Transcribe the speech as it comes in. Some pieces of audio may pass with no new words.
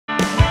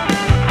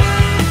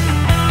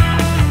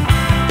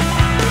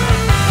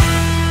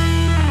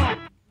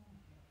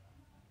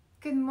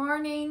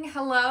morning.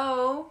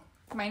 Hello.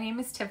 My name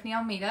is Tiffany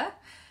Almeida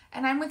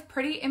and I'm with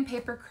Pretty in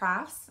Paper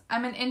Crafts.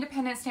 I'm an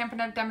independent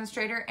Stampin' Up!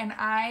 Demonstrator and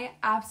I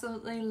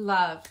absolutely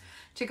love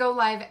to go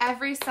live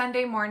every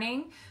Sunday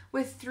morning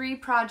with 3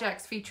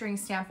 projects featuring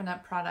Stampin'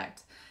 Up!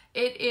 Product.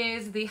 It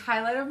is the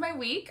highlight of my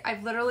week.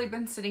 I've literally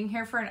been sitting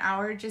here for an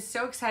hour just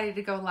so excited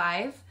to go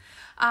live.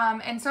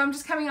 And so I'm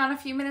just coming on a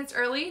few minutes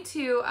early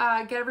to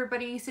get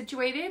everybody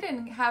situated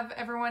and have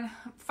everyone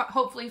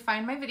hopefully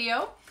find my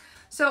video.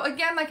 So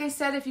again, like I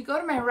said, if you go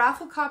to my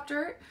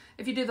Rafflecopter,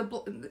 if you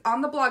do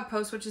on the blog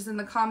post, which is in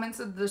the comments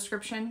of the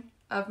description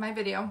of my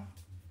video,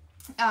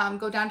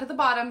 go down to the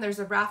bottom, there's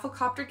a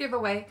Rafflecopter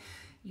giveaway.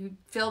 You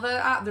fill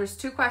that out, there's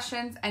 2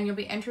 questions, and you'll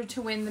be entered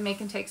to win the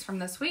make and takes from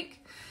this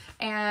week.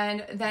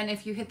 And then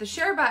if you hit the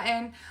share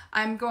button,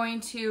 I'm going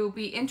to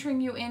be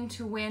entering you in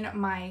to win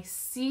my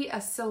See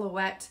a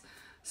Silhouette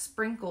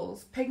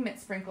Sprinkles, Pigment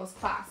Sprinkles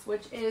class,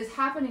 which is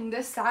happening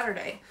this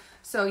Saturday.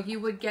 So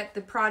you would get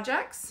the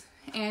projects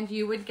and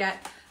you would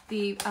get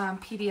the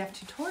PDF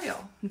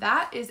tutorial.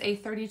 That is a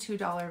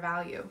 $32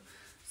 value.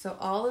 So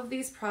all of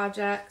these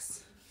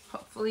projects,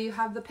 hopefully you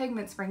have the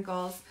pigment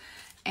sprinkles,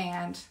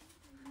 and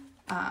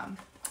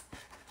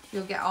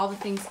you'll get all the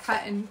things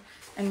cut and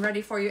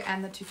ready for you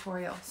and the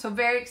tutorial. So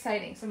very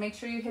exciting. So make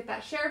sure you hit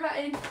that share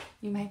button.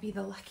 You might be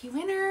the lucky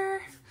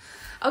winner.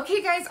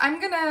 Okay guys,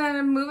 I'm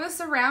gonna move us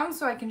around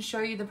so I can show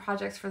you the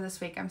projects for this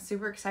week. I'm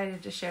super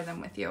excited to share them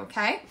with you,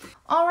 okay?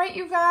 All right,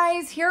 you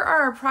guys, here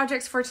are our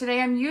projects for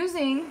today. I'm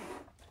using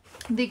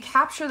the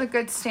Capture the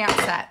Good stamp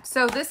set.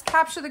 So this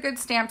Capture the Good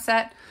stamp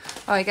set,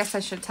 oh, I guess I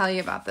should tell you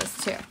about this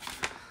too.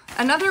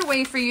 Another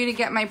way for you to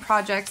get my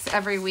projects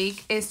every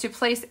week is to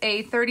place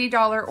a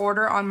 $30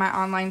 order on my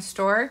online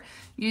store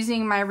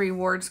using my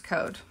rewards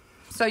code.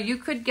 So you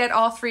could get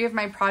all 3 of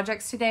my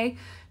projects today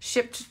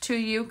shipped to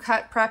you,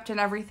 cut, prepped, and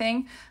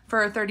everything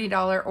for a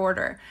 $30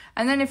 order.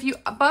 And then if you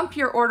bump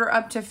your order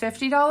up to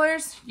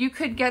 $50, you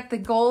could get the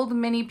gold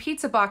mini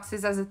pizza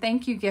boxes as a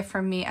thank you gift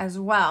from me as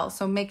well.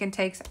 So make and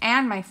takes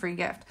and my free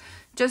gift.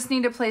 Just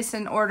need to place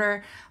an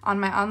order on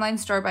my online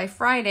store by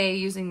Friday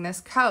using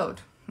this code,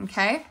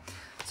 okay?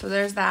 So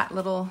there's that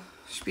little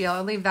spiel.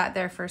 I'll leave that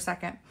there for a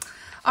second.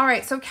 All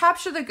right, so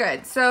Capture the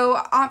Good. So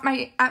at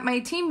my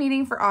team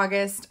meeting for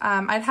August,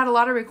 I'd had a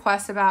lot of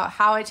requests about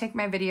how I take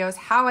my videos,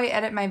 how I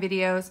edit my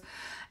videos,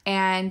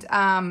 and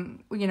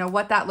you know,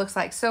 what that looks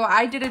like. So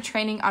I did a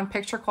training on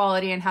picture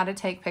quality and how to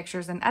take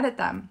pictures and edit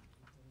them.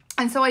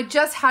 And so I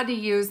just had to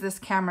use this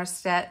camera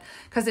set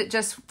because it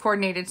just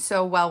coordinated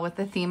so well with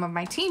the theme of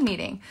my team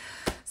meeting.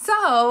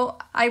 So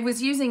I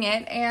was using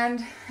it,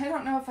 and I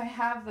don't know if I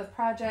have the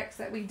projects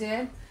that we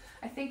did.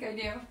 I think I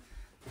do.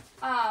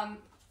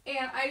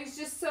 And I was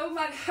just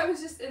I was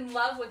just in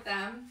love with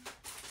them.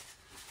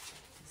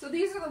 So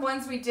these are the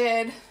ones we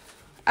did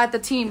at the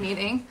team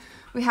meeting.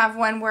 We have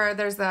one where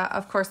there's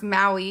of course,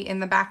 Maui in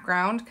the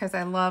background because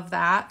I love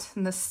that,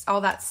 and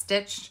all that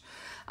stitched.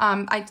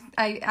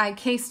 I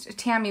cased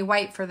Tammy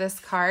White for this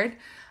card.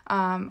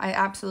 I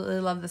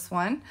absolutely love this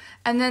one.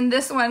 And then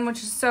this one,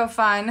 which is so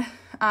fun,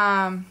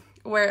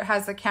 where it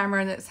has the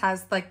camera that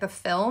has like the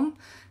film.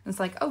 It's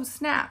like, oh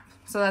snap.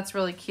 So that's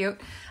really cute.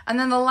 And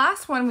then the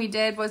last one we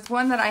did was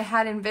one that I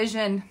had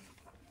envisioned.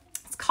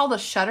 It's called a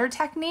shutter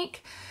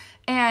technique.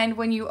 And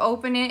when you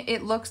open it,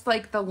 it looks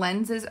like the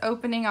lens is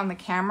opening on the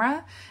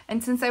camera.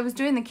 And since I was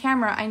doing the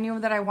camera, I knew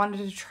that I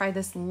wanted to try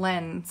this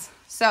lens.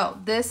 So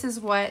this is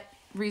what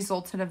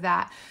resulted of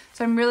that.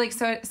 So I'm really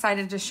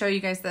excited to show you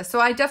guys this.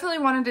 So I definitely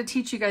wanted to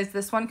teach you guys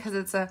this one because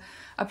it's a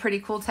pretty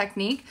cool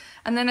technique.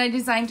 And then I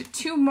designed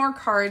 2 more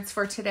cards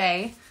for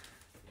today.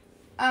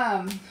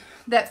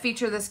 That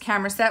feature this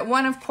camera set.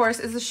 One, of course,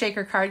 is a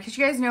shaker card because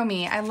you guys know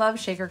me. I love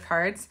shaker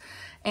cards,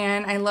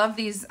 and I love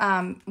these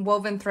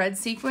woven thread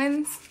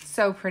sequins.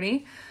 So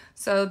pretty.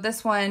 So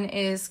this one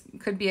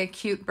could be a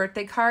cute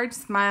birthday card.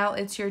 Smile,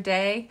 it's your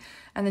day,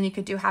 and then you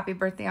could do happy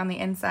birthday on the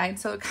inside.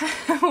 So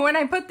when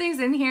I put these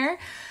in here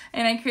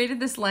and I created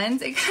this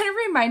lens, it kind of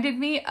reminded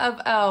me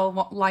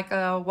of like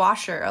a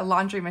washer, a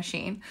laundry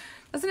machine.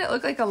 Doesn't it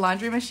look like a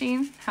laundry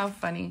machine? How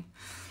funny.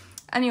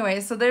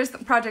 Anyway, so there's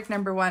project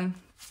number 1.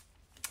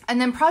 And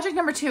then project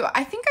number 2,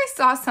 I think I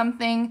saw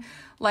something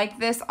like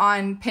this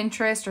on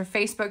Pinterest or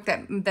Facebook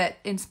that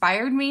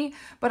inspired me,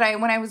 but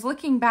when I was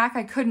looking back,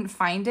 I couldn't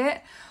find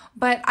it.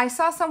 But I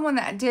saw someone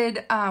that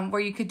did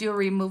where you could do a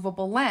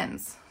removable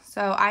lens.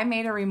 So I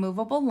made a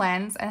removable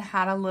lens and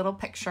had a little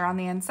picture on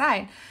the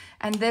inside.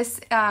 And this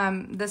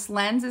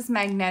lens is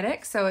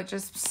magnetic, so it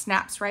just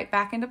snaps right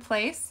back into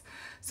place.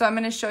 So I'm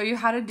going to show you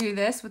how to do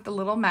this with the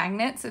little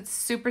magnets. It's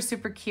super,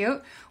 super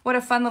cute. What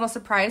a fun little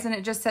surprise. And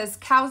it just says,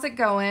 "How's it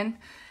going?"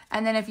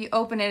 And then if you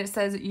open it, it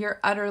says, "You're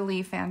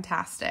utterly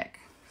fantastic."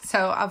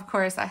 So of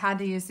course I had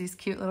to use these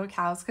cute little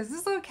cows because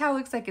this little cow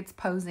looks like it's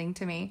posing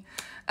to me.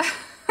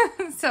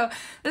 So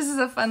this is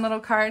a fun little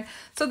card.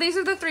 So these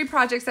are the 3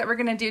 projects that we're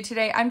going to do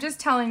today. I'm just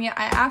telling you,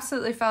 I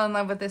absolutely fell in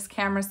love with this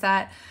camera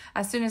set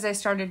as soon as I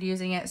started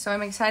using it. So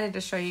I'm excited to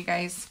show you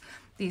guys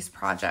these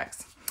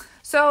projects.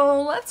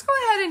 So let's go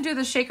ahead and do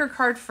the shaker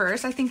card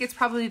first. I think it's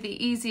probably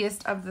the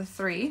easiest of the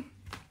 3.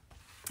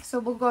 So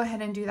we'll go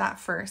ahead and do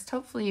that first.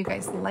 Hopefully you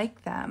guys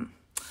like them.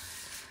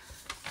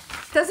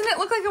 Doesn't it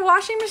look like a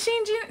washing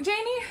machine,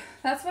 Janie?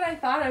 That's what I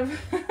thought of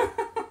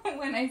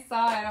when I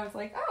saw it. I was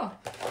like, oh,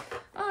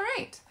 all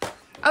right.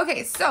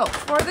 Okay, so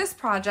for this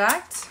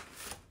project,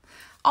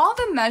 all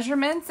the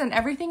measurements and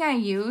everything I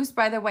use,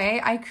 by the way,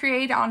 I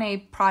create on a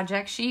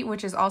project sheet,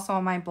 which is also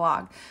on my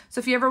blog. So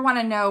if you ever want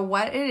to know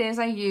what it is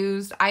I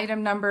used,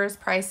 item numbers,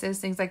 prices,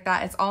 things like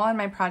that, it's all on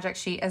my project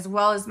sheet, as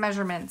well as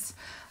measurements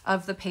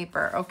of the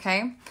paper,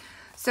 okay?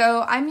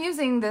 So I'm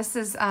using this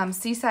is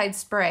Seaside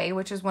Spray,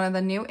 which is one of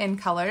the new in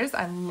colors.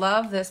 I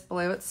love this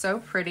blue, it's so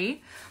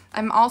pretty.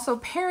 I'm also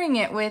pairing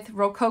it with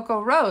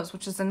Rococo Rose,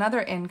 which is another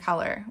in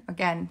color.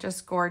 Again,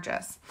 just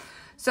gorgeous.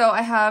 So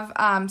I have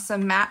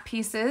some matte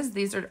pieces.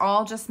 These are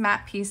all just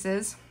matte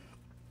pieces,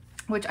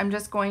 which I'm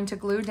just going to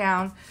glue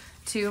down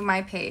to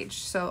my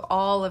page. So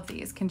all of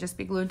these can just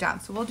be glued down.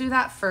 So we'll do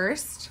that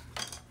first.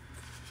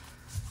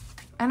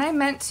 And I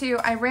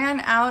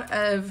ran out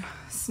of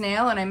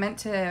snail and I meant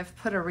to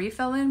put a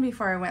refill in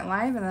before I went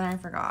live, and then I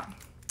forgot.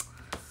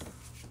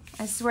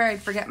 I swear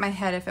I'd forget my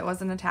head if it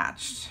wasn't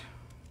attached.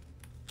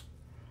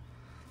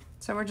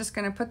 So we're just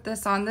gonna put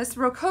this on. This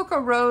Rococo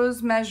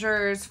Rose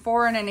measures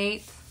 4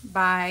 1/8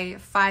 by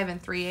 5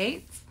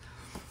 3/8.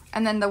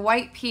 And then the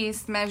white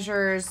piece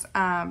measures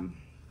 5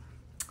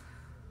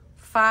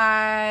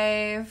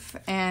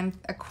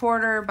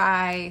 1/4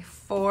 by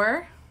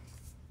 4.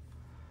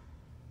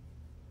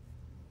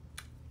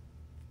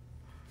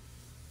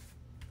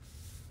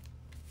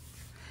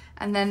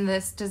 And then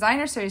this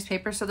designer series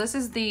paper. So this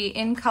is the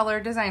in color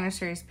designer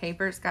series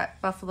paper. It's got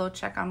buffalo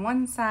check on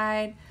one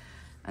side,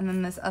 and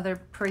then this other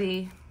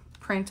pretty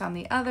print on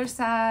the other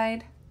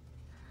side.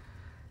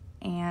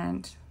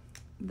 And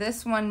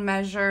this one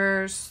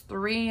measures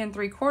 3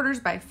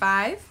 3/4 by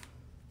 5.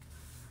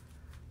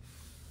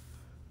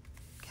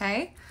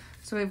 Okay,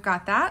 so we've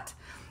got that.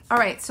 All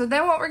right, so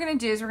then what we're gonna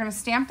do is we're gonna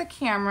stamp the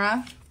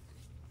camera,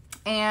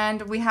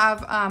 and we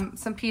have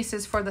some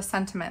pieces for the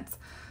sentiments.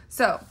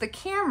 So the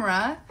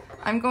camera,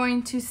 I'm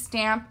going to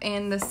stamp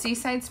in the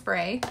Seaside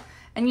Spray,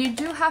 and you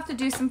do have to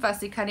do some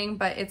fussy cutting,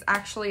 but it's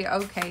actually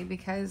okay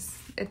because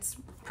it's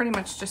pretty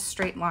much just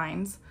straight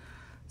lines.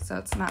 So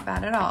it's not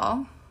bad at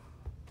all.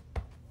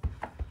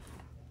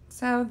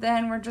 So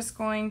then we're just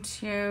going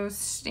to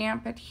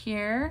stamp it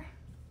here.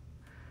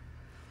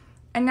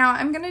 And now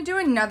I'm gonna do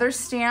another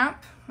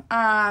stamp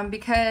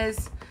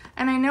because,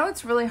 and I know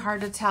it's really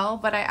hard to tell,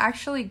 but I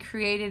actually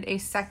created a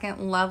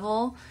second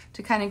level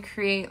to kind of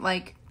create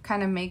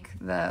kind of make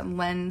the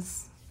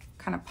lens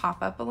kind of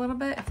pop up a little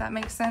bit, if that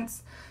makes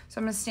sense. So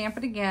I'm gonna stamp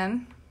it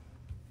again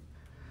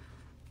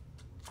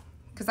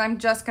because I'm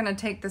just gonna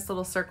take this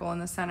little circle in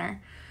the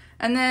center.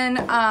 And then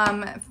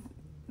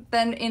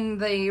in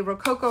the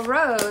Rococo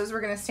Rose,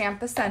 we're gonna stamp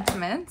the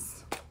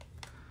sentiments.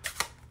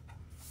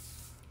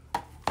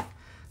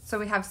 So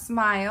we have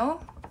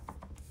smile,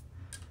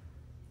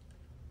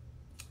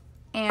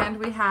 and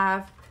we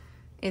have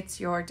it's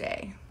your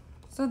day.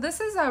 So this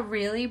is a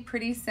really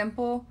pretty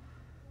simple,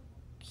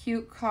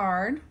 cute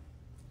card.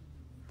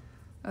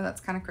 Oh,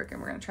 that's kind of crooked.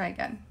 We're gonna try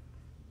again.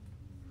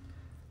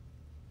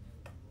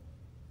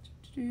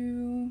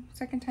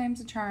 Second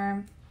time's a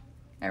charm.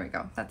 There we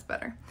go, that's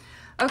better.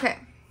 Okay,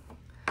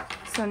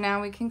 so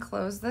now we can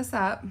close this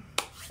up.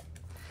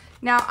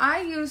 Now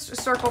I used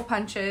circle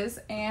punches,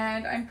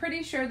 and I'm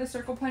pretty sure the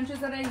circle punches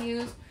that I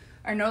used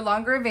are no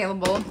longer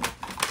available.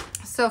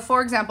 So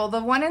for example,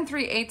 the 1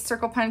 3/8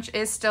 circle punch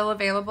is still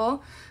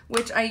available,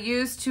 which I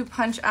use to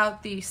punch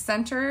out the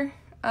center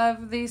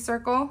of the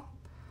circle.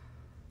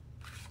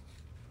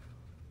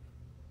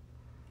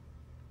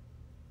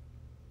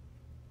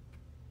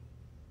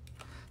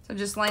 So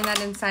just line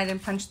that inside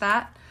and punch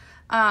that.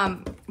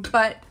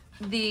 But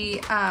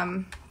the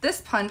this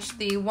punch,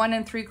 the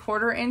 1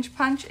 3/4 inch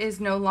punch, is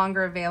no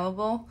longer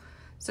available.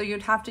 So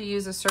you'd have to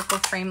use a circle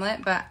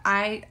framelit, but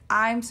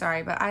I'm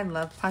sorry, but I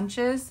love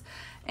punches.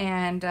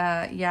 And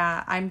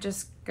yeah, I'm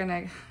just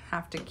gonna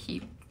have to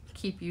keep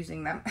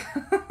using them.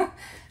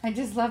 I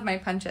just love my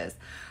punches.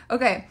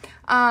 Okay,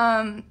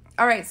 all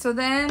right, so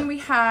then we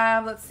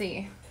have, let's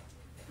see.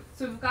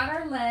 So we've got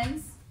our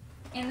lens,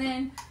 and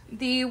then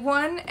the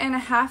 1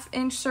 1/2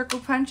 inch circle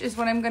punch is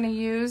what I'm gonna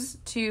use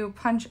to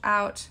punch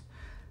out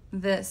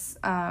this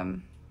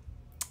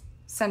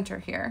center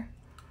here.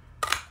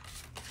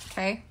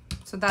 Okay,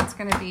 so that's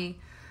gonna be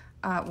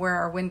where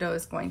our window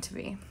is going to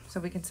be. So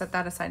we can set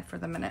that aside for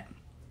the minute.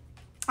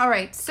 All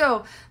right,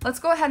 so let's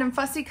go ahead and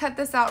fussy cut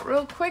this out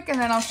real quick, and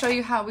then I'll show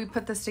you how we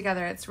put this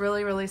together. It's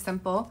really, really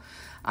simple.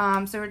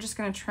 So we're just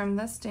gonna trim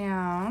this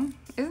down.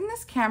 Isn't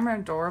this camera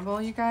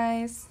adorable, you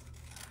guys?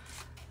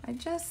 I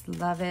just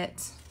love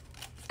it.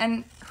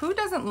 And who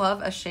doesn't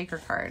love a shaker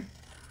card?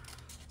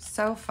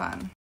 So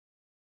fun.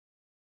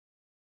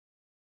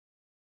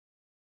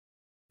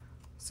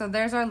 So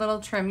there's our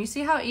little trim. You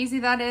see how easy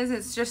that is?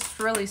 It's just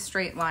really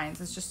straight lines.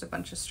 It's just a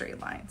bunch of straight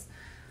lines.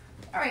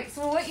 All right,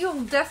 so what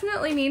you'll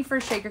definitely need for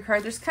a shaker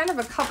card, there's kind of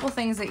a couple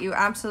things that you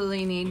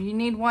absolutely need. You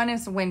need, one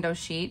is a window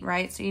sheet,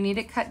 right? So you need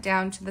it cut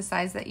down to the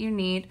size that you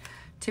need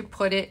to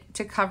put it,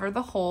 to cover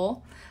the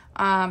hole.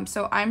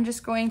 So I'm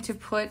just going to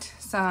put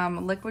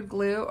some liquid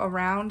glue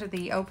around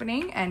the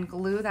opening and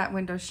glue that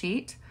window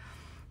sheet.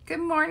 Good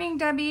morning,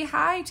 Debbie.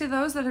 Hi to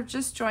those that have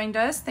just joined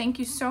us. Thank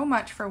you so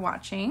much for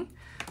watching.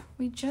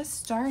 We just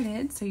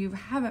started, so you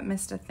haven't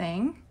missed a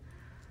thing.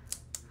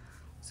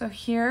 So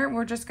here,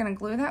 we're just gonna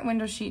glue that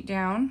window sheet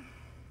down.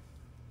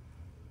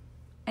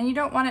 And you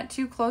don't want it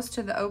too close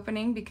to the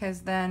opening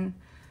because then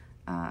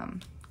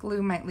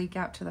glue might leak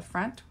out to the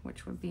front,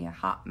 which would be a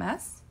hot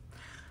mess.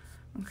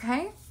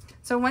 Okay,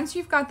 so once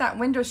you've got that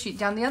window sheet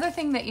down, the other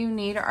thing that you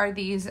need are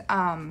these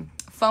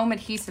foam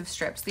adhesive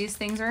strips. These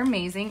things are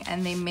amazing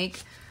and they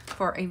make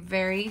for a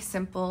very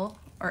simple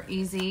or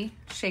easy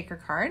shaker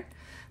card.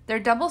 They're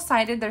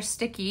double-sided, they're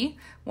sticky.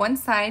 One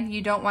side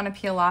you don't want to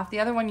peel off, the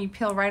other one you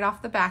peel right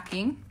off the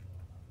backing,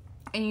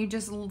 and you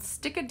just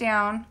stick it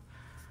down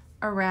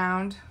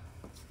around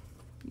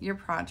your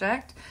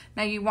project.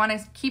 Now you want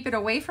to keep it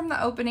away from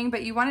the opening,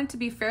 but you want it to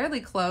be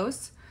fairly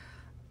close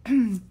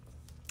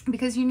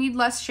because you need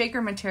less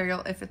shaker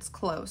material if it's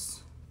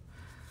close.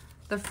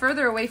 The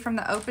further away from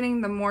the opening,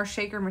 the more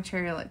shaker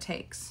material it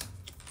takes.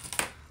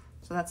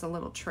 So that's a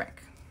little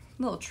trick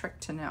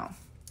to know.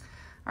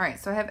 All right,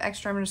 so I have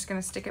extra. I'm just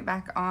gonna stick it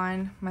back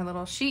on my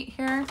little sheet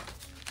here.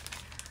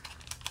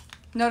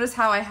 Notice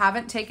how I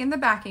haven't taken the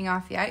backing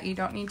off yet. You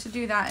don't need to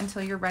do that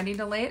until you're ready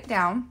to lay it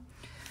down.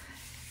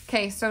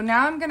 Okay, so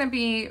now I'm gonna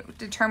be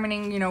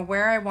determining, you know,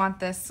 where I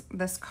want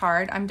this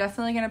card. I'm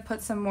definitely gonna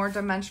put some more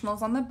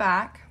dimensionals on the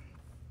back.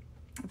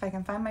 If I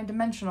can find my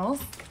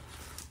dimensionals.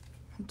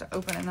 I have to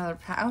open another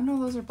pack. Oh no,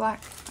 those are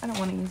black. I don't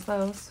wanna use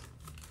those.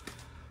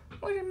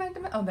 Where are my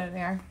dimensionals? Oh, there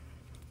they are.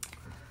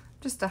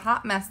 Just a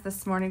hot mess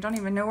this morning. Don't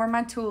even know where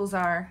my tools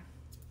are.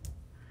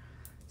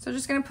 So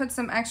just gonna put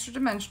some extra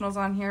dimensionals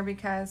on here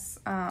because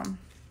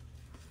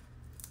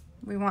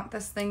we want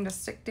this thing to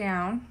stick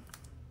down,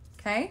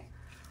 okay?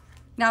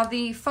 Now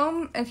the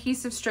foam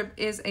adhesive strip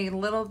is a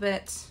little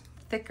bit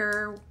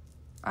thicker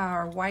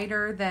or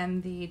wider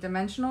than the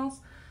dimensionals,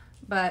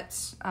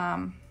 but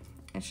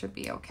it should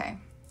be okay.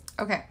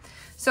 Okay,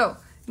 so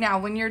now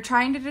when you're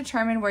trying to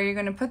determine where you're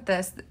gonna put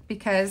this,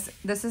 because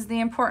this is the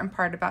important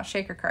part about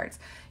shaker cards,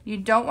 you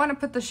don't wanna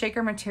put the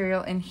shaker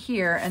material in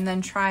here and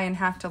then try and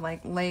have to like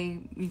lay,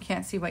 you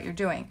can't see what you're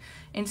doing.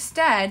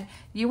 Instead,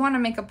 you wanna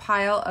make a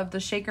pile of the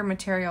shaker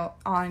material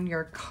on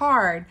your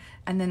card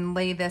and then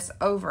lay this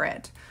over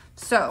it.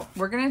 So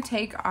we're gonna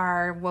take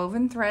our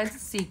woven thread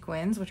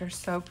sequins, which are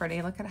so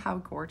pretty. Look at how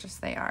gorgeous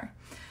they are.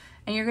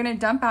 And you're gonna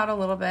dump out a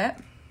little bit.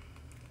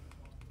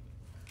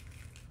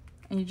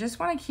 And you just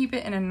want to keep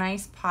it in a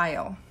nice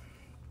pile,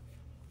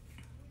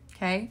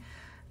 okay,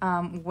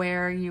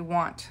 where you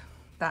want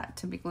that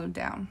to be glued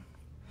down.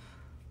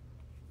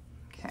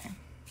 Okay,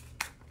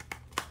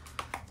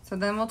 so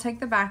then we'll take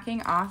the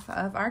backing off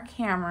of our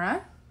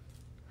camera,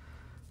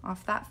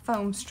 off that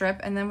foam strip,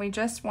 and then we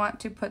just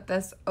want to put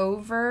this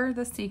over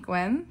the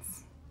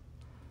sequins,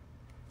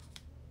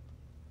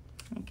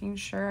 making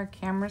sure our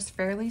camera's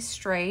fairly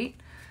straight,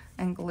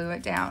 and glue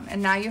it down.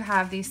 And now you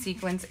have these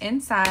sequins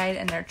inside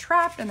and they're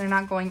trapped and they're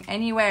not going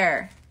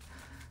anywhere.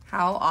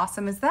 How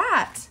awesome is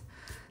that?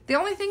 The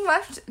only thing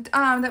left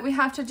that we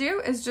have to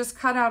do is just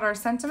cut out our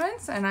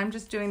sentiments, and I'm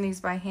just doing these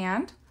by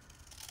hand.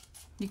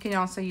 You can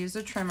also use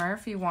a trimmer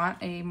if you want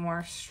a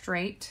more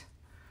straight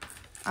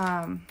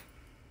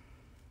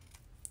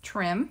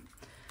trim.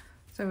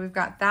 So we've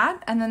got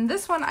that. And then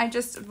this one,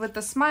 with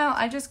the smile,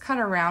 I just cut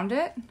around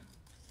it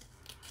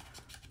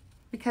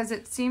because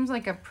it seems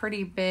like a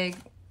pretty big,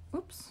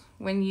 oops,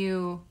 when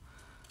you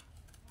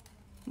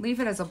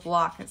leave it as a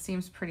block, it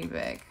seems pretty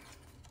big.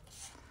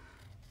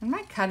 And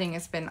my cutting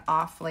has been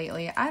off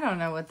lately. I don't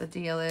know what the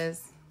deal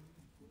is.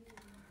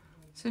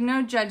 So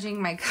no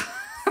judging my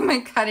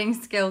my cutting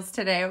skills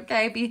today,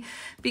 okay?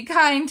 Be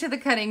kind to the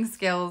cutting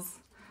skills.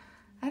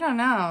 I don't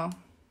know. I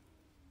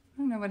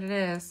don't know what it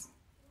is.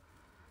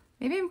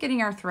 Maybe I'm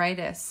getting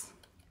arthritis.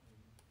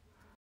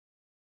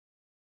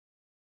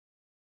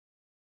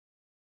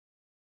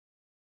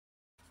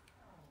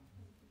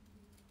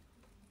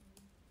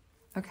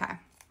 Okay.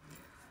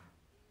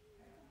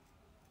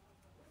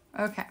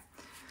 Okay.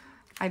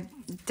 I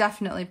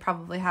definitely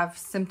probably have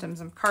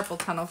symptoms of carpal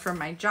tunnel from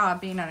my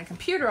job being on a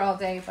computer all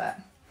day, but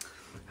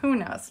who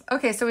knows?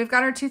 Okay, so we've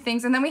got our two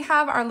things, and then we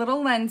have our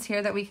little lens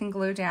here that we can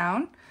glue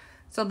down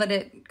so that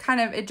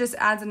it just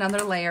adds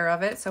another layer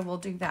of it. So we'll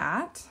do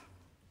that.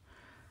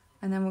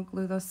 And then we'll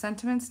glue those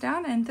sentiments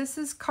down, and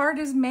card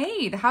is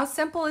made. How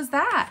simple is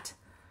that?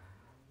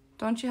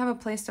 Don't you have a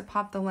place to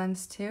pop the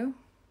lens too?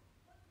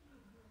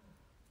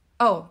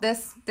 Oh,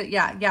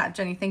 yeah,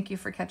 Jenny, thank you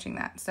for catching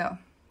that. So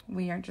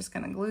we are just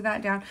gonna glue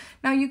that down.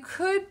 Now you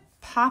could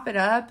pop it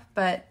up,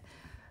 but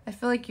I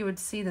feel like you would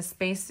see the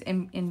space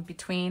in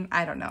between.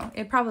 I don't know,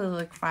 it'd probably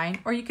look fine.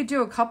 Or you could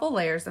do a couple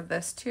layers of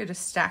this too to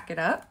stack it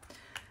up.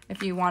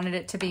 If you wanted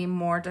it to be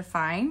more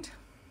defined, you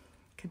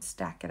could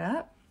stack it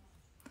up.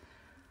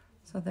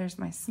 So there's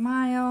my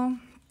smile.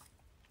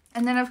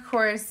 And then of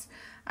course,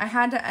 I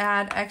had to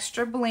add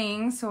extra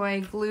bling, so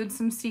I glued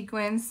some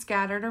sequins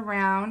scattered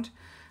around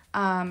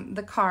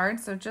the card.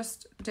 So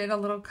just did a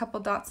little couple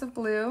dots of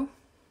blue.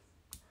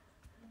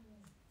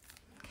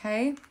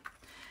 Okay.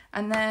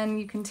 And then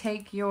you can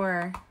take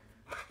your,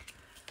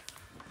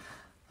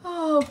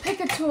 pick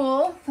a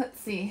tool.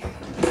 Let's see.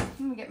 Let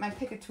me get my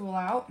pick a tool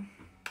out.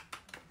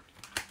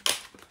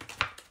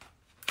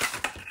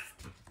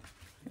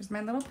 Here's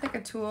my little pick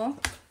a tool.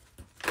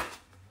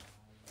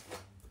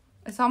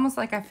 It's almost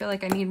like I feel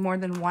like I need more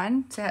than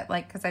one to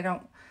like, because I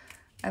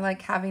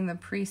like having the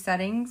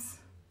pre-settings.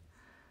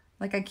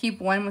 Like I keep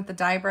one with the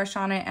dye brush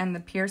on it and the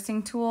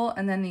piercing tool,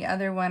 and then the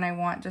other one I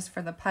want just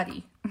for the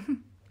putty.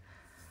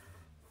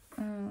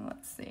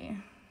 Let's see.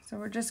 So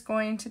we're just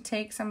going to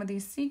take some of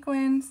these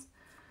sequins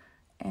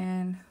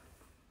and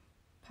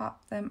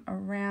pop them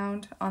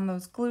around on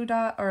those glue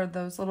dot or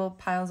those little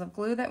piles of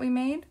glue that we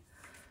made.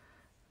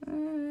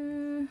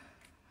 How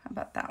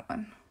about that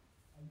one?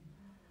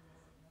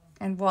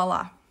 And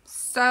voila.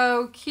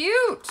 So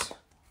cute.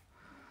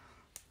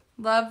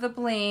 Love the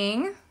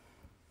bling.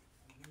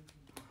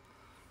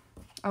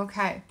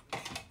 Okay.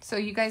 So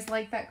you guys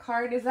like that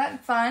card? Is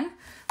that fun?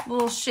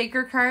 Little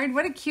shaker card.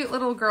 What a cute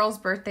little girl's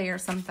birthday or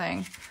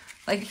something.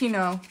 Like, you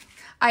know,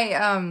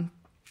 on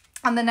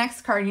the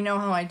next card, you know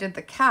how I did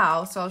the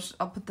cow. So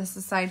I'll put this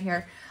aside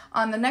here.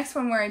 On the next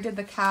one where I did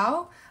the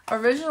cow,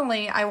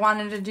 originally I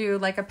wanted to do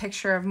like a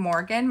picture of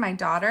Morgan, my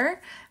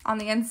daughter, on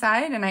the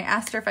inside. And I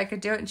asked her if I could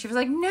do it. And she was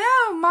like,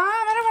 no, Mom,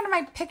 I don't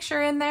want my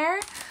picture in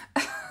there.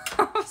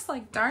 I was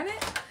like, darn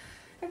it.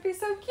 It'd be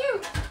so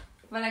cute.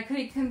 But I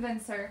couldn't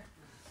convince her.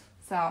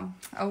 So,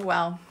 oh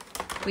well.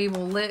 We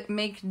will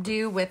make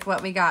do with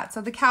what we got.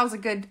 So the cow's a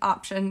good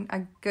option,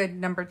 a good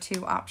number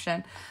 2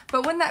 option.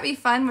 But wouldn't that be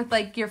fun with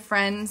like your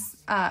friends,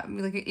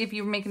 like if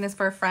you're making this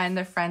for a friend,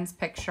 their friend's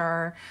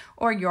picture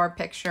or your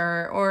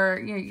picture or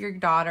your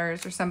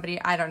daughter's or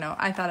somebody, I don't know.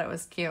 I thought it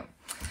was cute.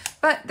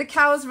 But the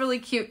cow is really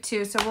cute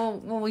too, so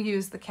we'll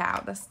use the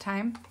cow this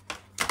time.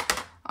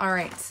 All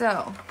right,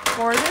 so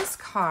for this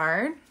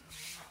card,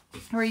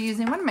 we're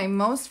using one of my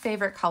most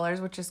favorite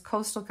colors, which is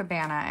Coastal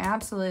Cabana. I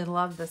absolutely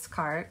love this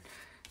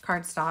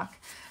cardstock.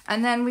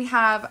 And then we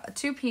have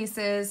 2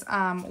 pieces,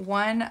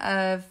 one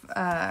of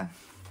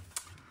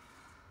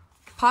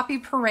Poppy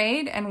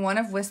Parade and one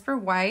of Whisper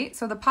White.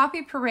 So the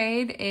Poppy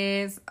Parade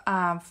is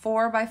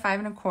 4 by 5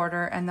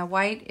 1/4, and the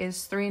white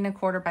is 3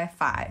 1/4 by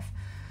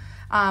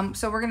 5.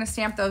 So we're going to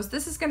stamp those.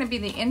 This is going to be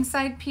the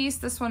inside piece.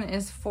 This one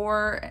is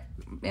 4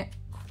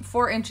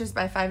 inches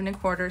by 5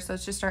 1/4, so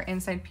it's just our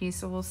inside piece.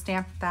 So we'll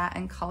stamp that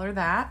and color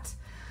that.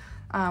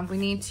 We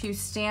need to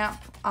stamp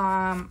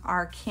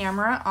our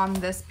camera on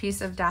this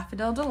piece of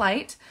Daffodil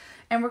Delight,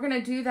 and we're going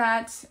to do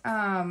that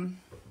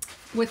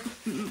with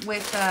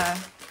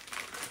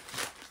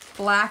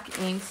black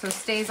ink. So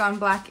Stays On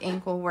black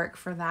ink will work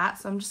for that.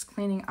 So I'm just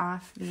cleaning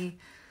off the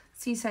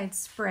Seaside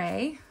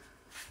Spray.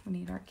 We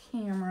need our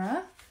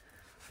camera,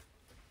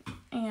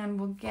 and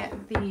we'll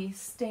get the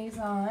Stays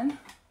On.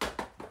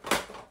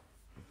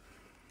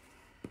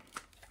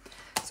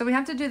 So we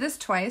have to do this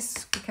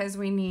twice because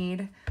we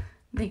need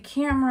the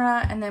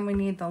camera and then we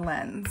need the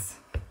lens.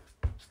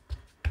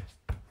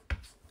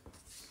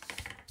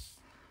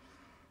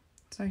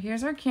 So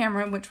here's our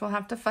camera, which we'll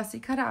have to fussy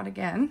cut out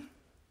again.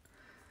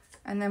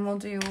 And then we'll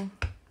do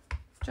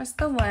just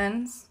the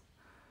lens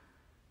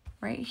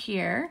right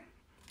here,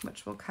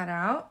 which we'll cut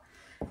out.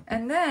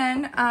 And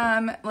then,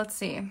 let's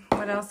see,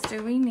 what else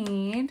do we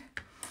need?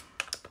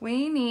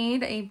 We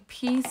need a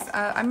piece,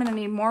 I'm gonna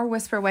need more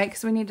Whisper White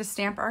because we need to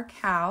stamp our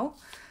cow.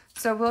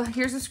 So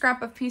here's a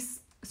scrap piece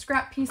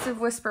of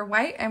Whisper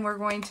White, and we're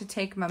going to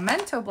take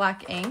Memento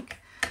black ink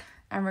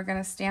and we're going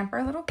to stamp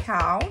our little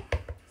cow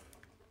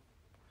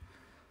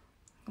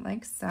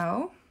like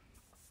so.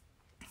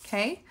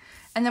 Okay,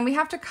 and then we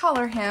have to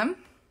color him.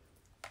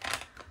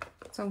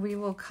 So we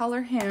will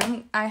color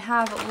him. I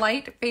have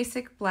light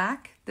basic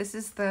black. This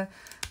is the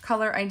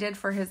color I did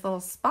for his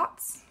little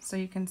spots. So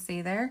you can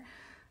see there,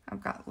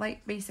 I've got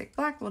light basic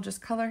black. We'll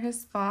just color his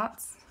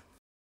spots.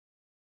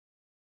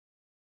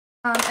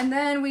 And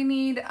then we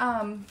need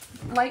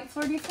light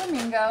Flirty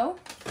Flamingo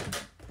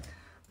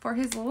for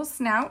his little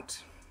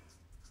snout.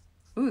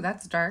 Ooh,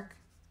 that's dark.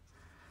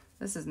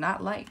 This is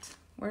not light.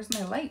 Where's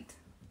my light?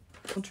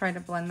 We'll try to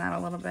blend that a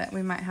little bit.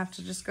 We might have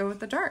to just go with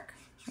the dark.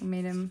 I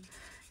made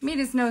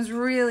his nose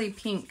really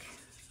pink.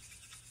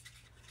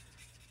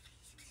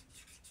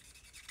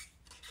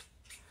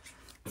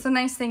 So the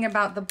nice thing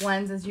about the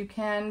blends is you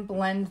can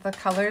blend the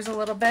colors a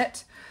little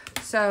bit.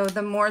 So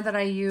the more that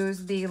I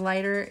use, the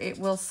lighter it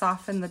will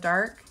soften the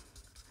dark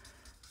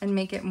and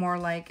make it more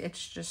like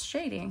it's just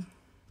shading.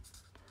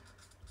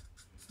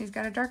 He's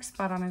got a dark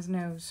spot on his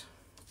nose.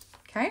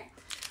 Okay,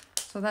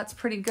 so that's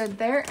pretty good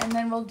there. And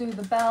then we'll do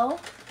the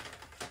bell.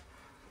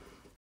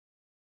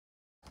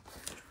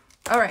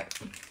 All right.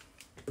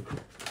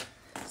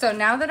 So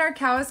now that our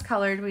cow is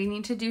colored, we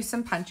need to do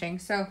some punching.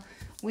 So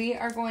we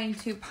are going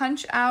to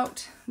punch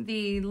out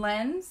the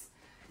lens,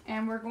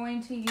 and we're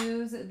going to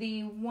use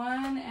the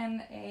 1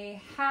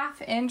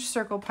 1/2 inch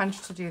circle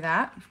punch to do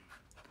that.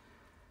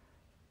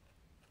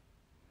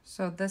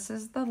 So this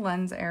is the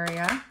lens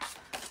area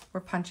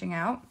we're punching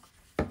out.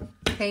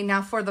 Okay,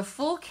 now for the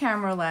full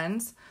camera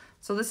lens,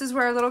 so this is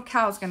where our little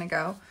cow is gonna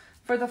go.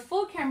 For the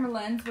full camera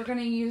lens, we're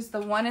gonna use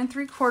the 1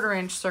 3/4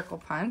 inch circle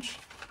punch,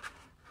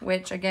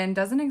 which again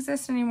doesn't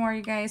exist anymore,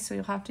 you guys, so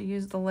you'll have to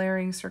use the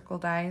layering circle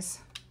dies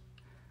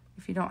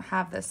if you don't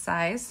have this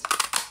size.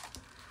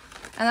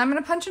 And I'm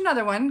gonna punch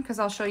another one because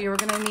I'll show you we're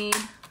gonna need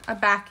a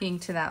backing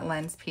to that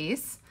lens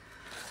piece.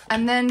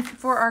 And then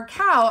for our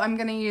cow, I'm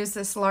gonna use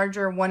this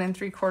larger 1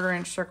 3/4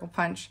 inch circle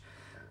punch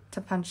to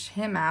punch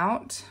him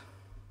out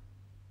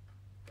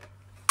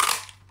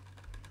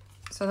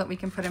so that we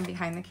can put him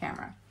behind the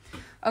camera.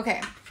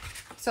 Okay,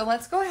 so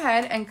let's go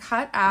ahead and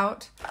cut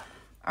out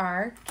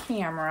our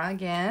camera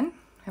again.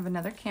 I have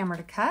another camera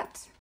to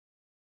cut.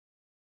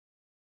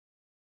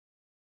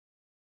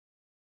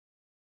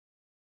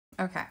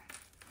 Okay,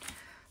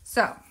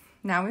 so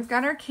now we've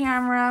got our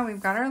camera, we've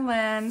got our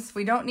lens.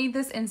 We don't need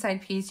this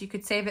inside piece. You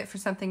could save it for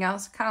something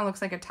else. It kind of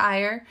looks like a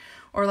tire,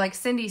 or like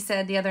Cindy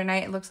said the other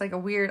night, it looks like a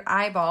weird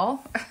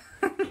eyeball.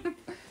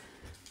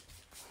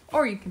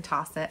 Or you can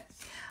toss it.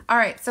 All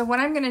right, so what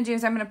I'm gonna do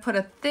is I'm gonna put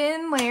a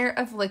thin layer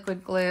of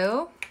liquid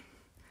glue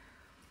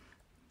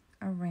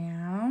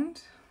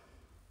around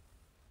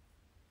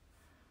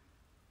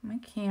my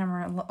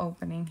camera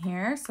opening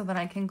here so that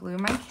I can glue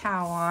my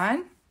cow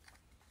on.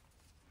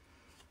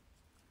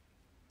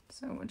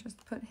 So we'll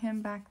just put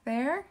him back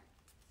there.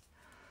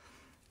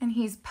 And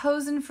he's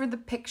posing for the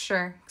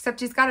picture, except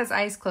he's got his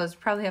eyes closed.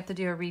 Probably have to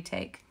do a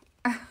retake.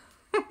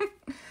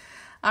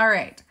 All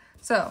right,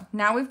 so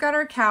now we've got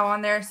our cow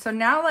on there. So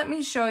now let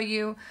me show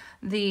you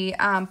the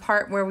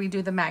part where we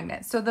do the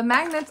magnets. So the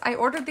magnets, I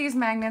ordered these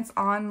magnets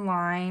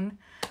online.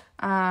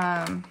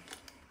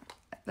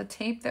 The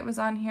tape that was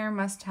on here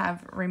must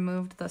have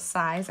removed the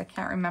size. I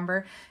can't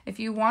remember. If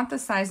you want the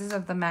sizes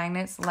of the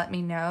magnets, let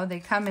me know.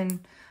 They come in,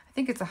 I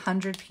think it's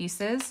 100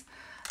 pieces.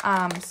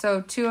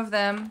 So 2 of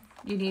them,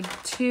 you need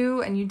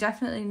 2, and you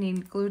definitely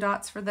need glue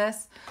dots for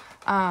this.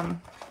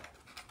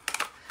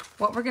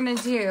 What we're gonna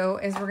do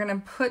is we're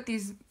gonna put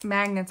these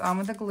magnets on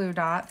with a glue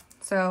dot.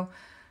 So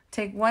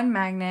take 1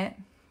 magnet,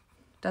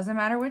 doesn't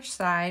matter which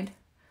side,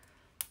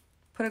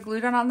 put a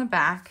glue dot on the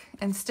back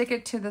and stick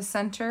it to the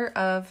center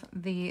of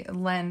the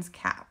lens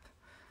cap.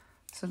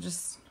 So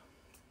just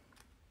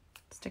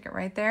stick it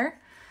right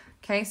there.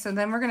 Okay, so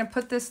then we're gonna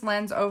put this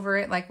lens over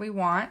it like we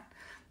want.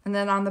 And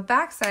then on the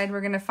back side, we're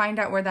gonna find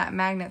out where that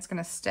magnet's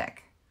gonna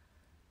stick.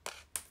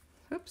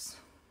 Oops.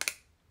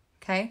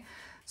 Okay,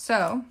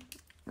 so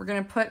we're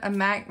gonna put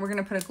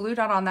a glue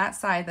dot on that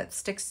side that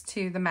sticks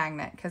to the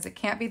magnet, because it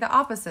can't be the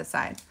opposite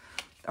side,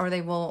 or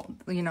they will,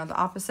 you know, the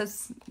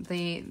opposites,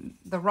 the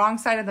wrong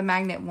side of the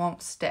magnet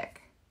won't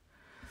stick.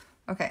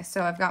 Okay,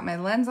 so I've got my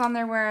lens on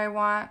there where I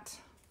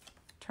want.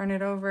 Turn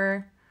it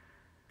over.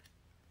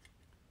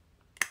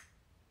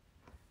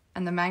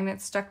 And the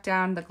magnet's stuck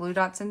down, the glue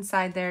dot's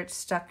inside there, it's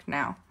stuck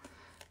now.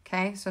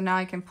 Okay, so now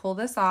I can pull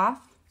this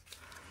off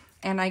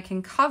and I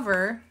can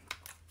cover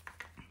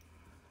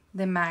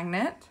the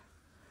magnet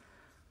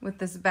with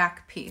this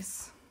back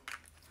piece.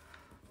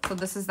 So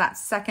this is that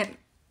second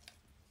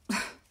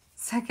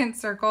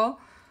circle,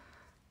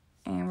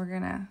 and we're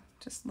gonna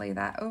just lay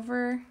that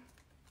over.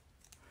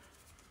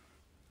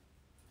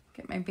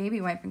 Get my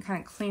baby wipe and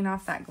kind of clean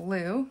off that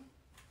glue.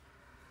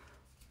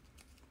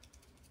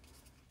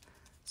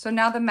 So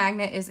now the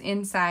magnet is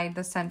inside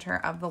the center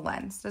of the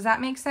lens. Does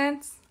that make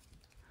sense?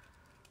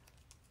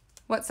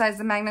 What size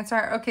the magnets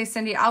are? Okay,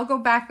 Cindy, I'll go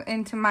back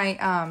into my,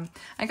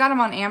 I got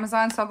them on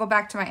Amazon, so I'll go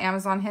back to my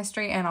Amazon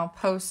history and I'll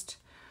post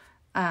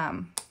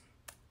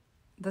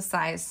the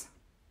size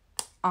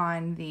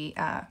on the,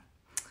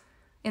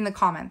 in the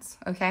comments,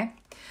 okay?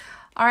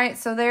 All right,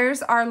 so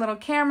there's our little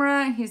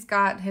camera. He's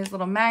got his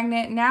little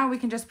magnet. Now we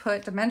can just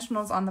put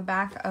dimensionals on the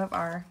back of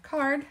our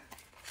card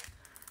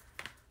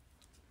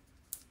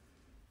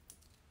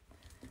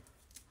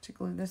to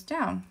glue this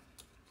down.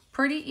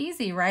 Pretty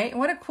easy, right?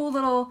 What a cool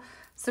little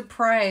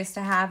surprise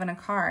to have in a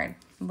card,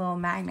 a little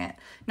magnet.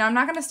 Now I'm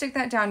not gonna stick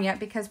that down yet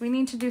because we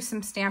need to do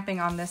some stamping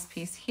on this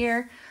piece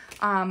here.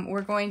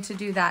 We're going to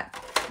do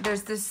that.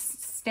 There's this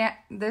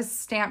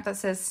stamp that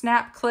says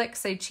snap, click,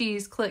 say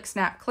cheese, click,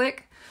 snap,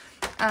 click.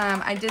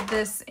 I did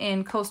this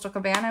in Coastal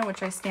Cabana,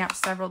 which I stamped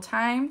several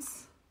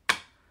times.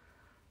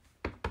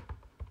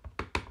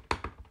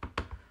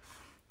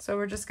 So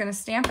we're just gonna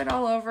stamp it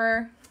all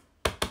over.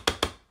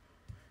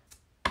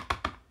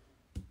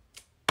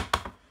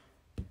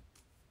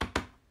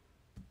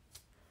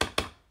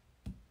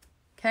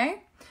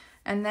 Okay,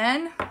 and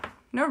then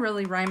no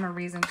really rhyme or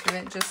reason to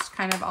it, just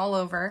kind of all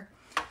over.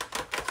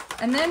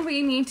 And then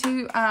we need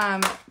to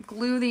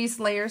glue these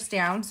layers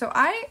down. So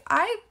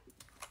I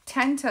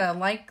tend to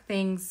like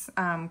things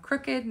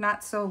crooked,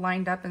 not so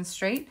lined up and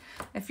straight.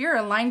 If you're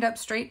a lined up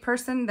straight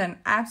person, then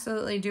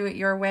absolutely do it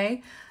your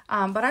way.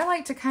 But I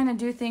like to kind of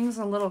do things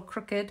a little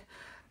crooked.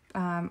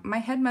 My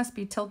head must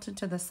be tilted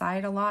to the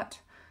side a lot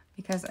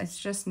because it's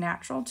just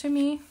natural to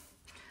me.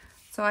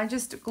 So I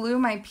just glue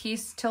my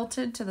piece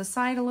tilted to the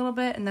side a little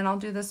bit, and then I'll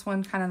do this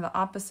one kind of the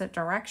opposite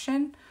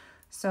direction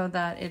so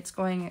that it's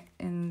going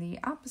in the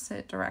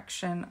opposite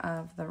direction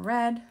of the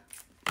red.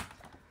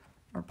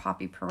 or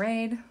Poppy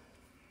Parade.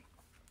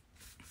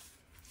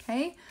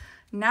 Okay,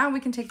 now we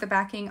can take the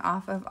backing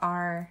off of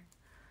our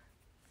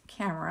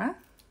camera.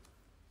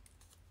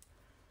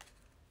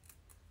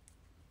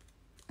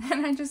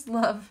 And I just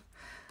love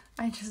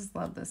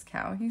this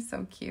cow. He's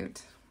so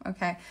cute.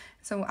 Okay,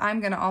 so I'm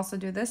gonna also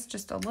do this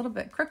just a little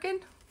bit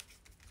crooked.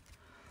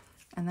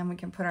 And then we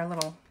can put our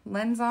little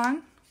lens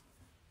on.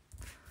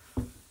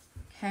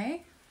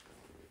 Okay.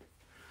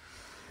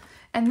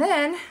 And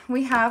then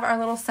we have our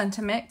little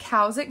sentiment,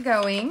 "How's it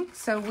going?"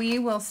 So we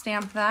will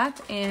stamp that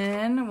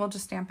in, we'll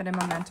just stamp it in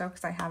Memento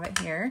because I have it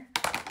here.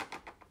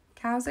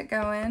 "How's it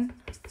going?"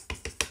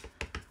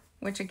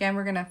 Which again,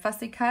 we're gonna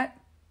fussy cut,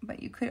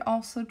 but you could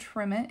also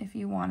trim it if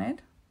you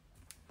wanted.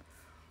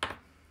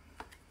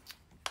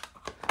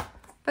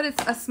 But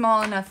it's a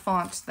small enough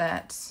font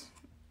that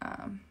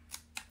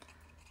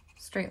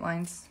straight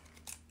lines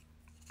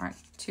aren't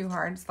too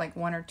hard. It's like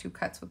 1 or 2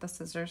 cuts with the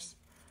scissors.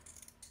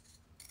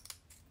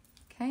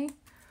 Okay,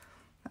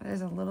 that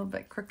is a little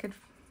bit crooked,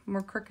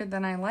 more crooked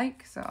than I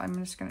like, so I'm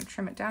just going to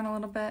trim it down a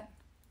little bit.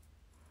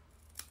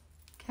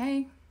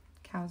 Okay,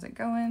 how's it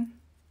going?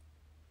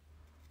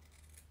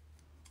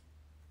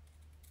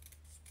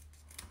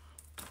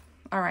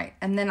 All right,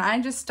 and then I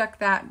just stuck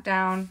that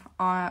down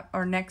on,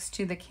 or next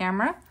to the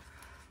camera.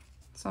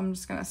 So I'm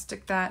just going to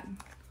stick that,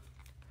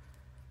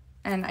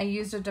 and I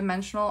used a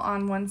dimensional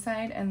on one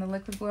side and the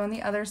liquid glue on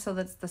the other so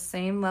that's the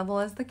same level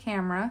as the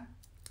camera.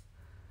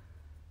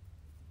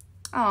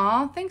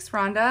 Aw, thanks,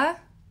 Rhonda.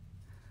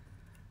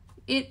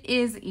 It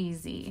is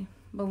easy,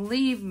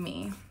 believe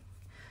me.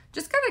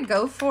 Just gotta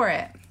go for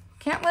it.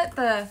 Can't let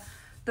the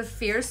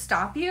fear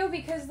stop you,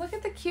 because look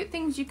at the cute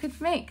things you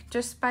could make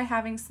just by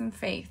having some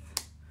faith.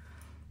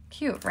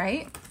 Cute,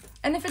 right?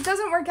 And if it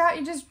doesn't work out,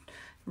 you just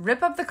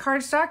rip up the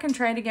cardstock and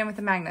try it again with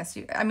the magnets.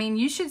 I mean,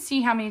 you should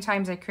see how many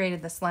times I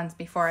created this lens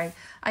before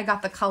I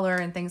got the color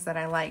and things that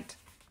I liked.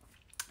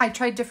 I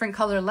tried different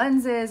color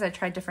lenses, I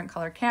tried different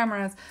color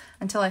cameras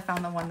until I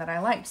found the one that I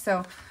liked.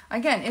 So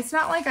again, it's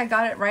not like I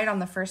got it right on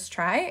the first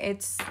try.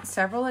 It's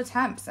several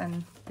attempts, and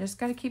you just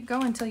got to keep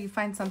going until you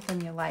find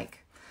something you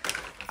like.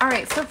 All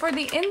right, so for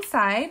the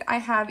inside, I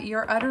have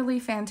 "You're utterly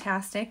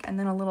fantastic" and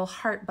then a little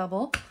heart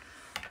bubble.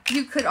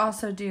 You could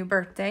also do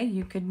birthday.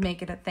 You could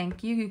make it a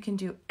thank you. You can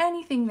do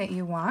anything that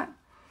you want.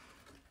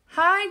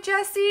 Hi,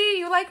 Jesse.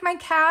 You like my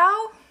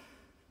cow?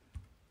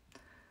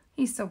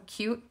 He's so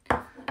cute.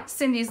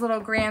 Cindy's little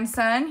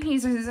grandson.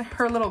 He's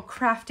her little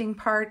crafting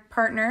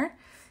partner.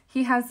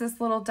 He has this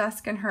little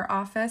desk in her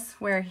office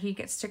where he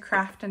gets to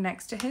craft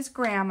next to his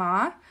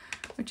grandma,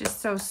 which is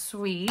so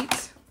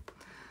sweet.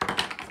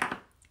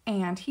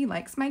 And he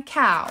likes my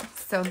cow.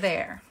 So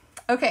there.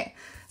 Okay,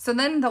 so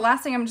then the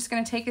last thing I'm just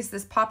going to take is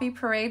this Poppy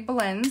Parade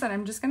blends, and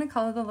I'm just going to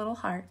color the little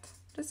heart.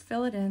 Just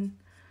fill it in.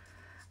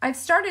 I've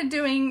started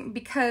doing,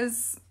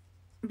 because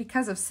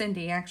of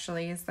Cindy,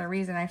 actually, is the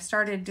reason I've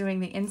started doing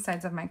the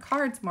insides of my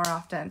cards more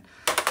often,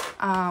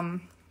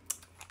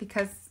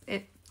 because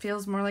it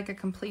feels more like a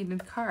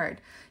completed card.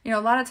 You know,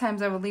 a lot of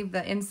times I would leave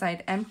the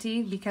inside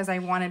empty because I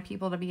wanted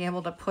people to be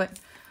able to put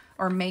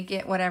or make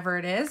it whatever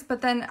it is,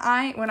 but then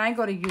when I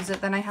go to use it,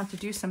 then I have to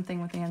do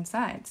something with the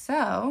inside.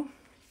 So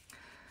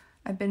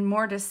I've been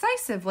more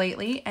decisive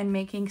lately and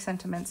making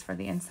sentiments for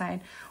the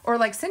inside. Or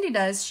like Cindy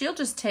does, she'll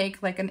just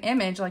take like an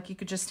image, like you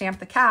could just stamp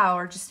the cow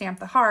or just stamp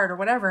the heart or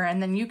whatever, and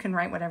then you can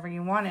write whatever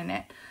you want in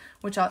it,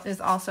 which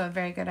is also a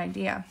very good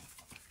idea.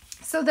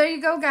 So there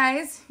you go,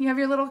 guys. You have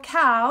your little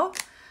cow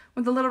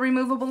with the little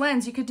removable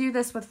lens. You could do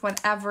this with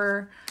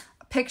whatever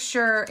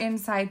picture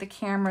inside the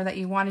camera that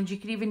you wanted. You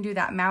could even do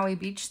that Maui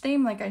Beach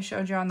theme like I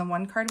showed you on the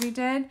one card we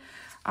did.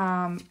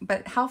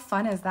 But how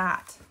fun is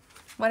that?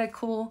 What a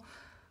cool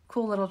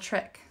little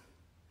trick.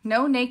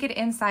 No naked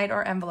inside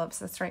or envelopes.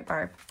 That's right,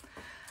 Barb.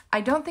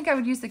 I don't think I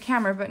would use the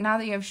camera, but now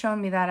that you have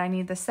shown me that, I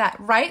need the set.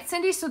 Right,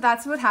 Cindy? So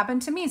that's what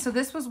happened to me. So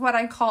this was what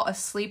I call a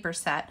sleeper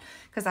set,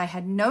 because I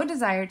had no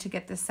desire to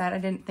get this set. I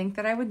didn't think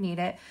that I would need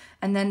it.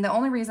 And then the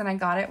only reason I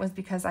got it was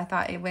because I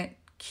thought it went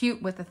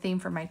cute with the theme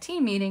for my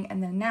team meeting,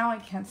 and then now I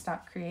can't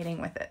stop creating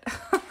with it.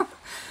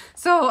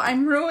 So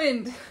I'm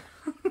ruined.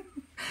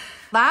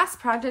 Last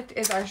project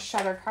is our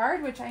shutter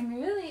card, which I'm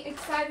really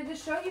excited to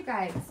show you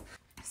guys.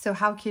 So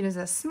how cute is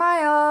this?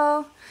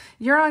 Smile.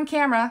 You're on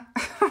camera.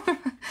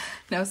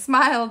 No,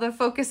 smile. The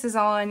focus is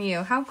all on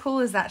you. How cool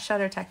is that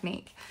shutter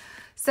technique?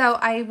 So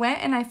I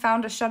went and I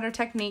found a shutter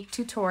technique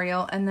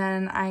tutorial, and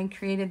then I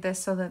created this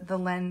so that the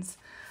lens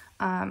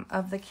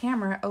of the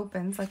camera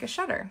opens like a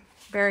shutter.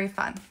 Very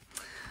fun.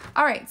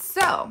 All right,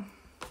 so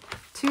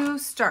to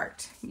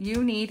start,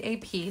 you need a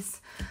piece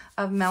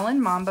of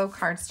Melon Mambo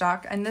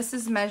cardstock, and this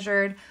is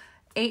measured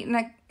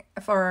 8.5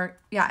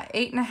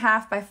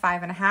 by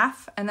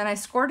 5.5, and then I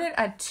scored it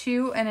at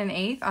 2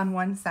 1/8 on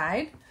one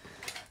side.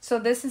 So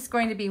this is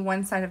going to be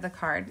one side of the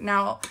card.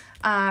 Now,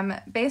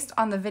 based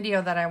on the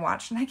video that I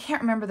watched, and I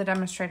can't remember the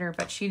demonstrator,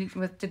 but she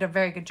did a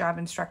very good job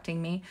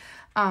instructing me.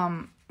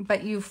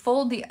 But you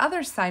fold the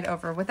other side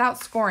over without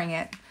scoring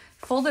it.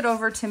 Fold it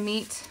over to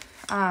meet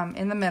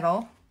in the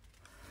middle.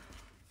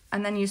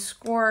 and then you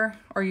score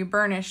or you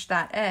burnish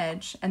that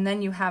edge, and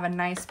then you have a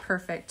nice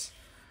perfect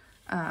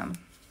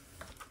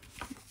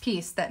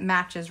piece that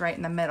matches right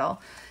in the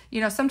middle.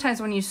 You know,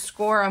 sometimes when you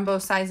score on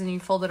both sides and you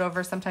fold it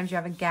over, sometimes you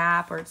have a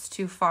gap or it's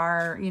too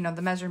far, you know,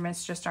 the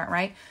measurements just aren't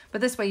right.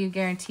 But this way you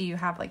guarantee you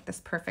have like this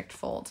perfect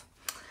fold.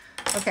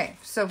 Okay,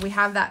 so we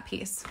have that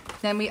piece.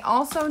 Then we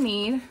also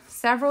need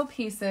several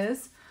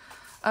pieces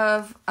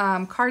of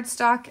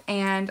cardstock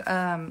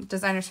and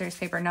designer series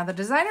paper. Now the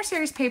designer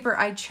series paper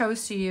I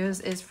chose to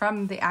use is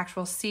from the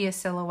actual See a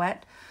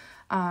Silhouette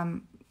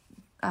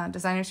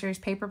designer series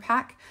paper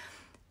pack.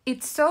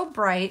 It's so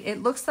bright.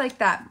 It looks like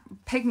that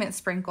pigment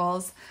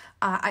sprinkles.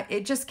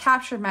 It just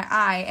captured my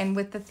eye, and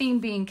with the theme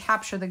being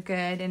capture the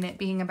good and it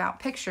being about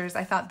pictures,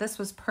 I thought this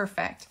was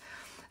perfect.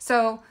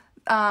 So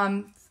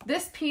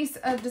this piece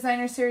of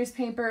designer series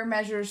paper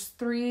measures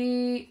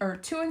 2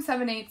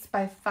 7/8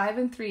 by 5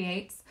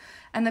 3/8,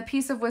 and the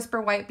piece of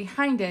Whisper White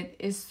behind it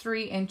is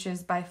 3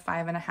 inches by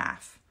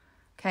 5.5.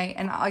 Okay,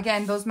 and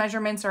again, those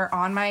measurements are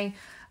on my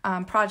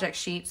project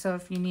sheet, so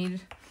if you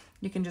need,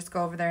 you can just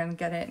go over there and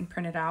get it and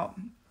print it out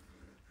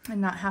and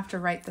not have to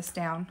write this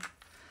down.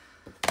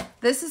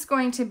 This is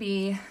going to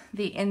be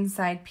the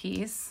inside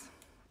piece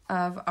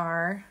of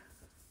our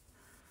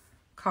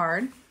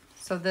card.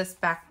 So this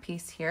back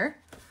piece here.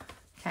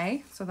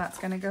 Okay, so that's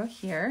going to go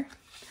here.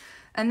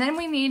 And then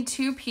we need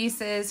 2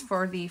 pieces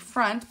for the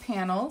front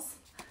panels.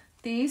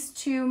 These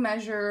 2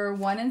 measure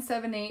 1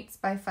 7/8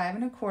 by 5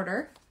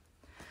 1/4.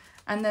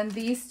 And then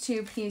these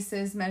 2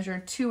 pieces measure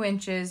 2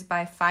 inches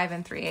by 5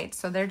 3/8.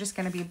 So they're just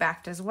going to be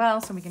backed as well,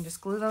 so we can just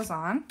glue those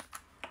on.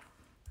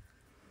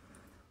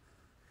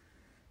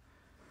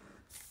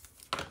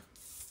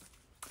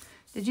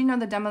 Did you know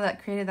the demo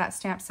that created that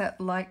stamp set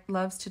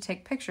loves to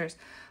take pictures?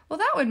 Well,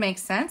 that would make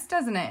sense,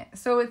 doesn't it?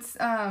 So it's,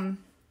 oh,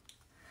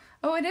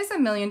 it is a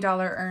 $1 million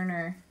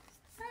earner.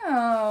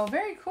 Oh,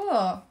 very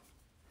cool.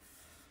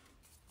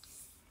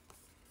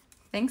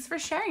 Thanks for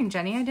sharing,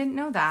 Jenny. I didn't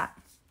know that.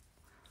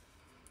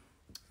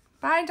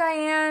 Bye,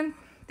 Diane.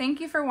 Thank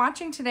you for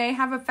watching today.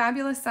 Have a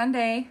fabulous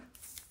Sunday.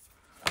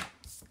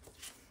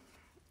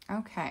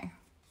 Okay.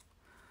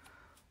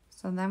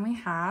 So then we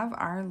have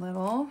our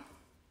little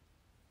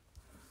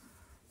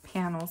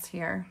panels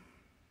here.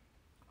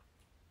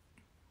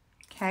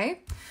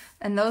 Okay,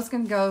 and those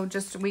can go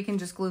we can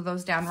just glue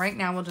those down right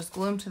now. We'll just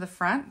glue them to the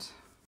front.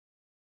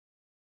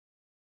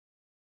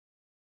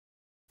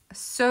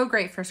 So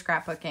great for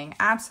scrapbooking.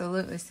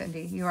 Absolutely,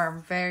 Cindy. You are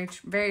very,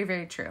 very,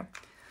 very true.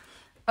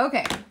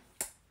 Okay,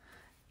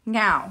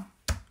 now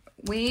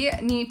we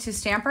need to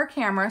stamp our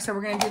camera, so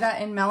we're going to do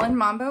that in Melon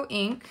Mambo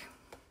ink.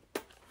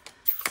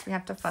 We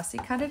have to fussy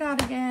cut it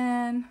out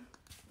again.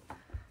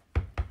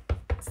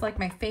 It's like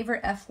my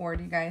favorite F word,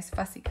 you guys,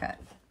 fussy cut.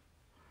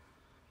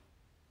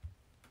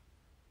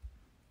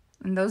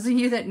 And those of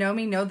you that know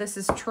me know this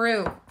is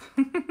true.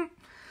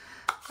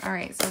 All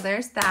right, so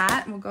there's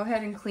that. We'll go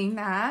ahead and clean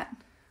that.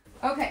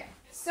 Okay,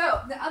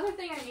 so the other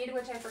thing I needed,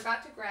 which I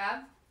forgot to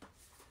grab,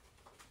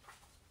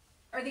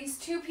 are these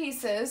 2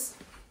 pieces.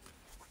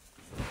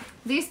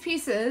 These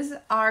pieces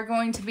are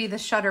going to be the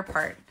shutter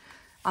part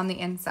on the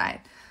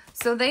inside.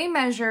 So they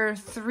measure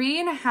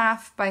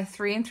 3.5 by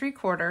 3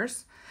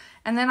 3/4.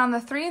 And then on the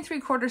 3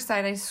 3/4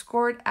 side, I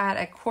scored at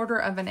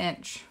 1/4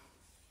 inch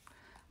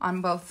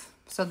on both,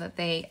 so that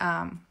they,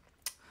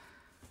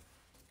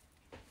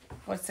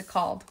 what's it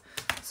called?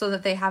 So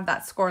that they have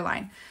that score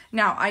line.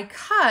 Now I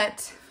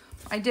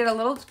did a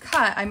little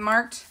cut. I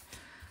marked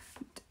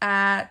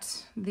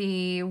at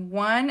the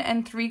 1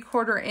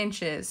 3/4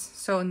 inches.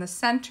 So in the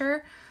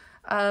center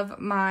of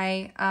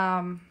my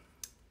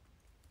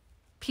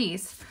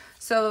piece.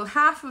 So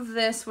half of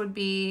this would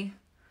be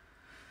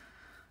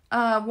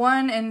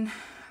 1 and,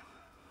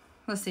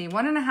 let's see,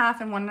 1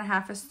 1/2 and 1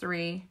 1/2 is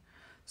 3.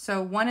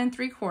 So 1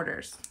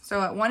 3/4.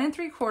 So at 1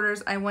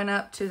 3/4, I went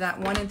up to that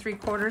 1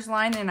 3/4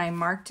 line and I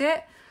marked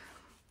it.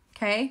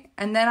 Okay.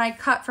 And then I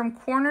cut from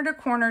corner to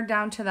corner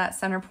down to that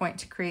center point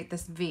to create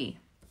this V.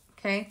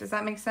 Okay. Does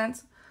that make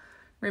sense?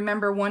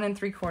 Remember 1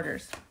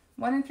 3/4.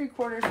 1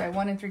 3/4 by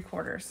 1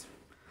 3/4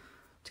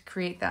 to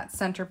create that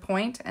center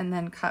point, and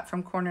then cut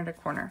from corner to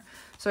corner.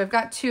 So I've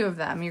got 2 of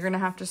them. You're going to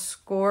have to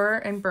score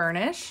and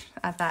burnish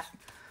at that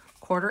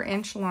 1/4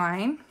 inch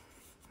line.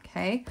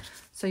 Okay,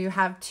 so you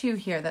have 2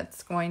 here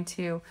that's going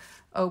to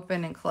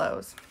open and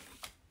close.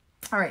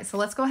 All right, so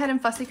let's go ahead and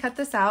fussy cut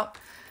this out.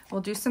 We'll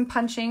do some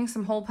punching,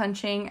 some hole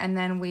punching, and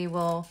then we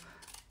will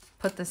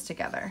put this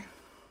together.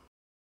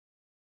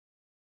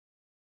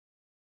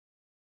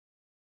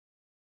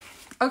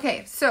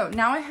 Okay, so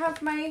now I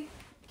have my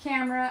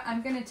camera.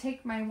 I'm going to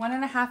take my 1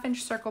 1/2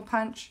 inch circle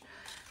punch,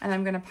 and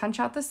I'm going to punch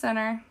out the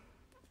center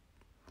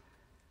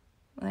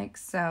like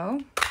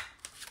so.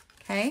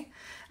 Okay,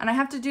 and I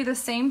have to do the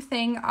same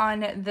thing on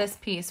this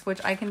piece,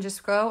 which I can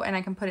just go and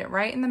I can put it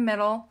right in the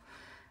middle,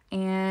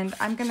 and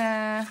I'm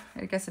gonna,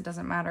 I guess it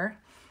doesn't matter.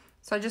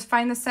 So I just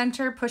find the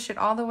center, push it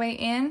all the way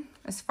in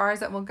as far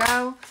as it will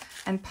go,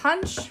 and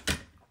punch.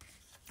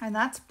 And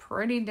that's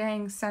pretty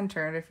dang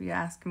centered if you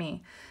ask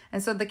me.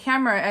 And so the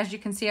camera, as you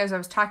can see, as I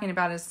was talking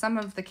about, is some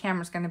of the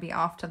camera's going to be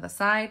off to the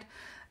side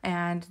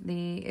and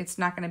it's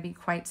not going to be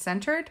quite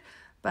centered.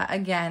 But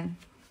again,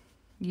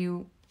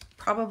 you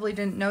probably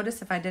didn't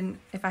notice if I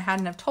hadn't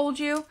have told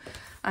you.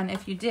 And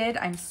if you did,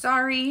 I'm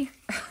sorry.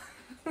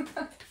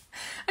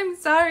 I'm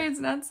sorry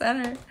it's not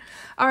centered.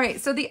 All right,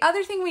 so the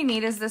other thing we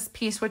need is this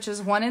piece, which is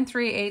 1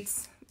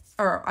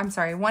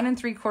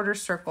 3/4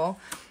 circle.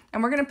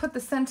 And we're going to put the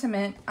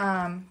sentiment,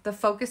 the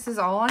focus is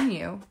all on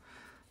you.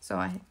 So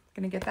I'm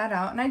going to get that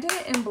out. And I did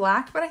it in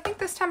black, but I think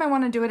this time I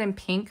want to do it in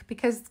pink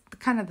because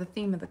kind of the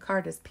theme of the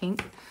card is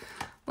pink.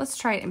 Let's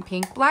try it in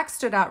pink. Black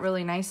stood out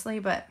really nicely,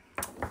 but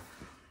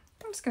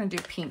I'm just going to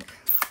do pink.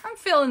 I'm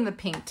feeling the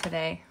pink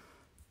today.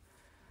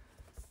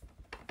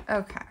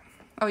 Okay.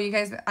 Oh, you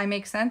guys, I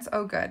make sense?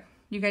 Oh, good.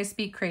 You guys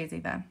speak crazy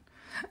then.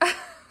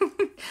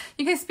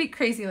 You guys speak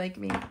crazy like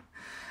me.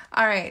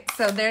 All right,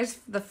 so there's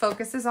the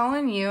focus is all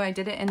on you. I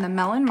did it in the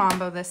Melon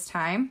Mambo this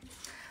time.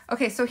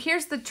 Okay, so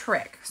here's the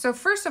trick. So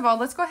first of all,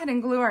 let's go ahead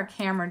and glue our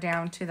camera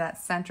down to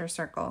that center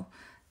circle.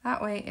 That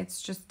way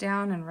it's just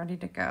down and ready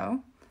to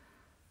go.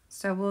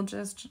 So we'll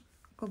just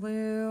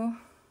glue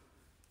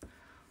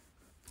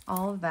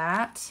all of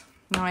that.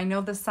 Now I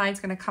know this side's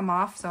gonna come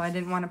off, so I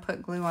didn't want to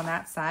put glue on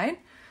that side,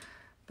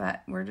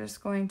 but we're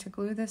just going to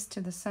glue this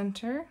to the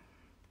center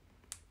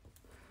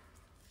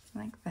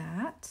like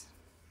that.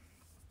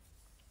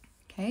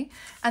 Okay,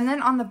 and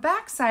then on the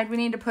back side, we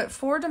need to put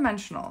 4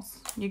 dimensionals.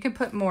 You could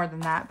put more than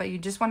that, but you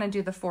just want to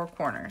do the 4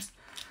 corners.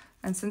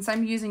 And since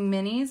I'm using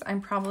minis,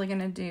 I'm probably going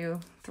to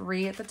do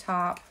 3 at the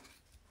top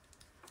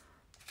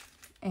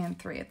and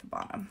 3 at the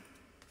bottom.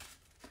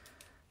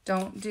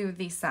 Don't do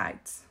these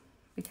sides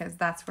because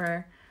that's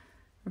where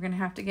we're going to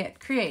have to get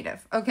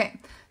creative. Okay,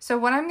 so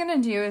what I'm going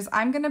to do is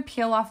I'm going to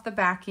peel off the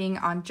backing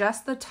on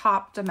just the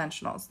top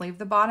dimensionals. Leave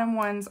the bottom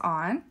ones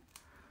on.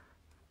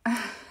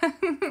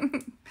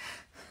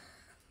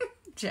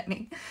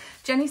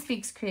 Jenny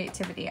speaks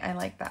creativity. I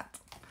like that.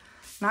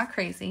 Not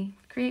crazy,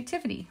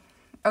 creativity.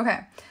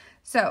 Okay,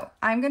 so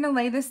I'm going to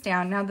lay this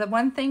down. Now, the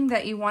one thing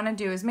that you want to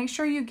do is make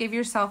sure you give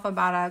yourself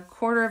about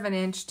 1/4 of an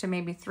inch to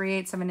maybe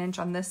 3/8 of an inch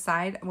on this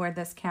side where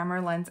this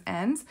camera lens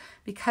ends,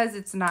 because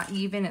it's not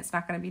even. It's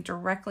not going to be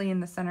directly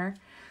in the center.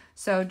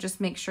 So just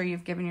make sure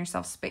you've given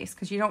yourself space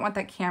because you don't want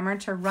that camera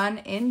to run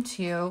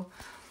into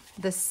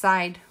this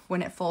side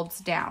when it folds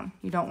down.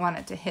 You don't want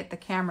it to hit the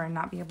camera and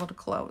not be able to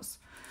close.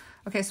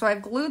 Okay, so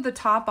I've glued the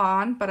top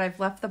on, but I've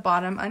left the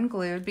bottom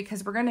unglued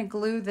because we're going to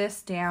glue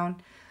this down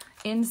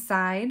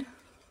inside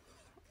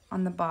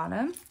on the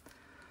bottom.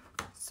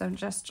 So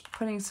just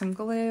putting some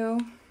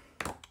glue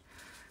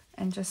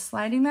and just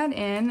sliding that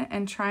in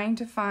and trying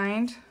to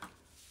find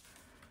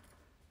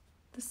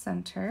the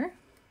center.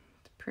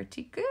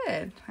 Pretty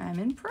good. I'm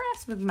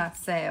impressed with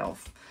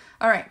myself.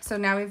 All right, so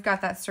now we've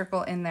got that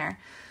circle in there.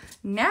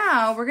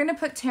 Now we're going to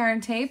put tear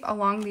and tape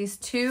along these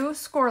 2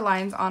 score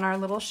lines on our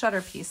little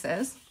shutter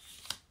pieces.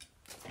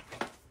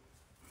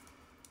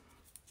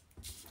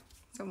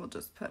 So we'll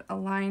just put a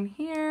line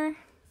here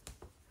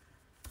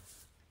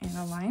and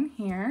a line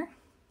here.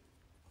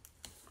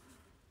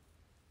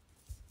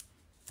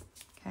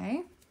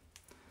 Okay.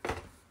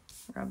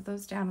 Rub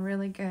those down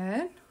really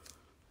good.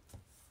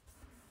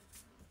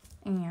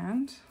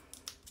 And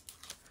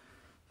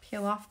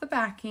peel off the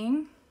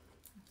backing.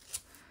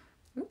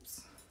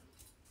 Oops.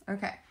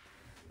 Okay.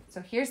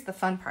 So here's the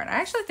fun part. I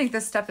actually think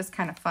this stuff is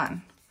kind of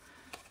fun.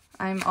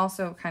 I'm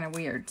also kind of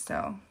weird,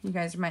 so you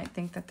guys might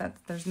think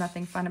that there's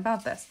nothing fun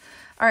about this.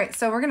 All right,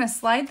 so we're gonna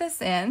slide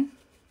this in,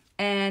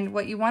 and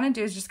what you wanna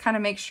do is just kind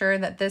of make sure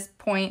that this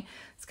point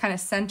is kind of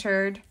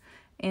centered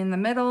in the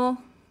middle,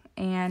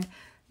 and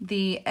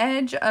the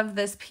edge of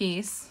this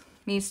piece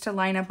needs to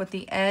line up with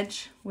the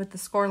edge with the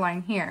score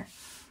line here,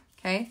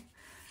 okay?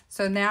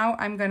 So now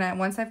I'm gonna,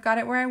 once I've got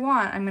it where I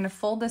want, I'm gonna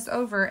fold this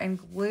over and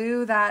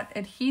glue that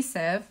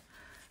adhesive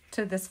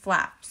to this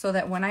flap so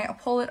that when I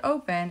pull it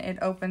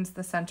opens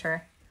the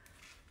center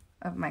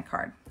of my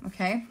card,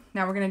 okay?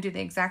 Now we're gonna do the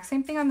exact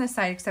same thing on this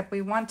side, except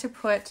we want to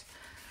put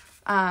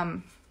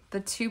the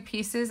 2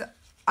 pieces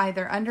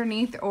either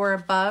underneath or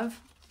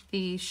above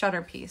the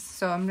shutter piece.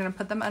 So I'm gonna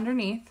put them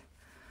underneath.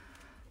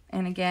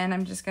 And again,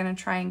 I'm just gonna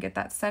try and get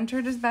that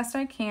centered as best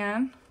I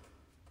can,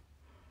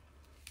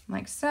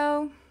 like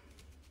so,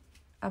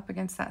 up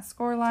against that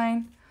score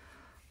line,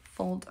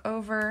 fold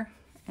over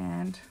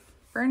and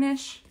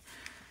burnish.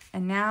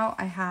 And now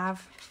I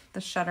have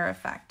the shutter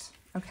effect,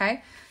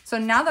 okay? So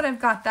now that I've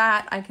got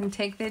that, I can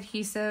take the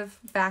adhesive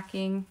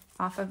backing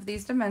off of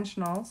these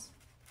dimensionals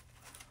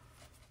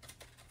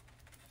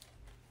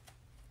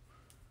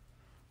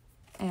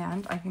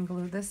and I can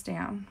glue this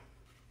down.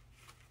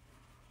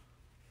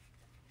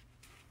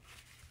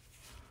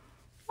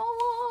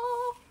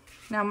 Oh.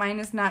 Now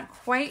mine is not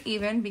quite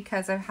even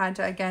because I've had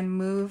to, again,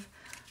 move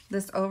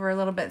this over a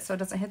little bit so it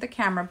doesn't hit the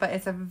camera, but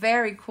it's a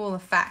very cool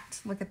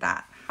effect. Look at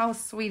that. How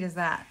sweet is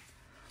that?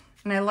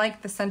 And I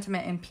like the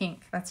sentiment in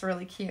pink. That's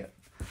really cute.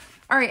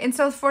 All right, and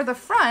so for the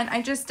front,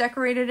 I just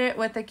decorated it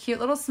with a cute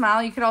little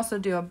smile. You could also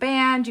do a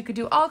band. You could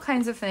do all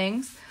kinds of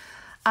things.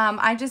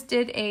 I just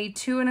did a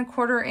 2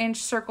 1/4 inch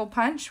circle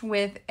punch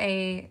with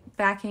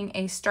backing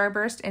a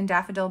Starburst and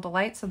Daffodil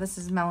Delight. So this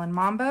is Melon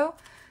Mambo,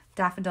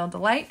 Daffodil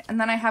Delight. And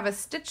then I have a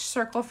stitch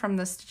circle from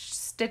the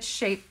Stitch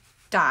Shape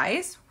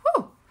Dies.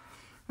 Whew,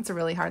 that's a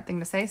really hard thing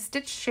to say.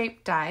 Stitch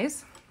Shape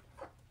Dies.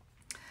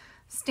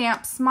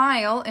 Stamp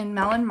Smile in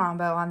Melon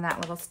Mambo on that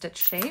little stitch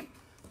shape.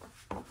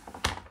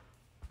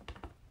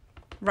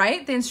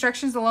 Right? The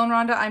instructions alone,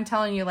 Rhonda, I'm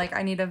telling you, like,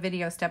 I need a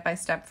video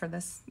step-by-step for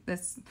this.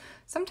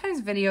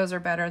 Sometimes videos are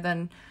better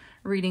than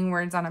reading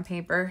words on a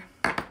paper.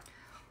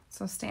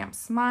 So Stamp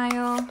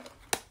Smile.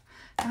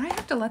 Now I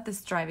have to let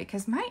this dry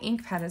because my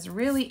ink pad is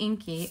really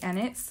inky and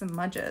it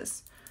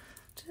smudges.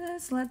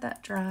 Just let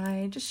that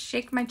dry. Just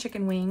shake my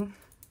chicken wing.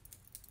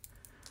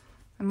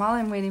 And while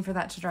I'm waiting for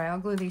that to dry, I'll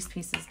glue these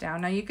pieces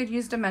down. Now you could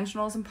use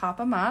dimensionals and pop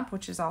them up,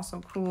 which is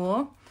also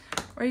cool.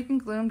 Or you can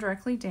glue them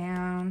directly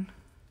down.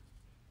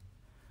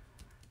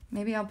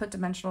 Maybe I'll put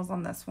dimensionals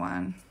on this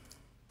one.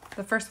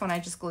 The first one I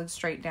just glued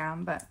straight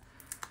down, but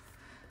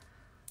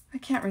I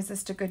can't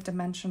resist a good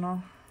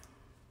dimensional.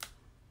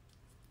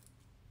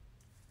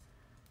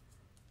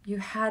 You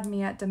had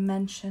me at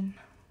dimension.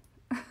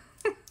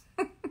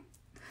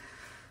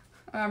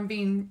 I'm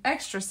being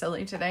extra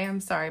silly today. I'm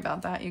sorry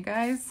about that, you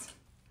guys.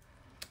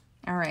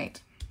 All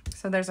right,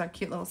 so there's our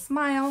cute little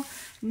smile.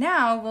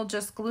 Now we'll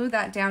just glue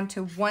that down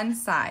to one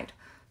side.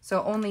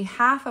 So only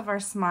half of our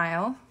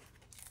smile,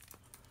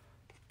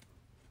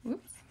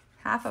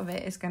 half of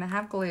it is going to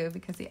have glue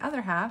because the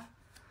other half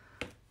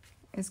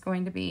is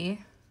going to be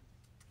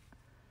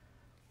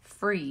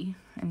free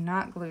and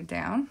not glued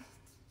down.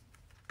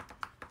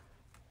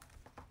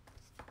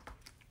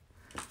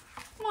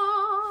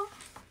 Aww.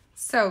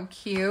 So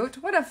cute.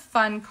 What a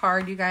fun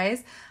card, you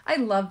guys. I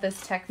love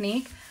this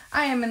technique.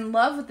 I am in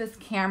love with this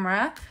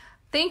camera.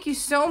 Thank you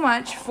so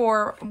much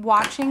for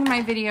watching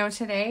my video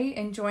today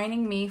and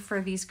joining me for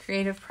these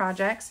creative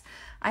projects.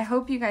 I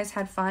hope you guys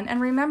had fun. And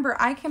remember,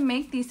 I can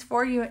make these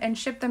for you and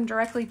ship them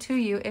directly to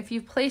you if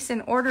you place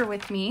an order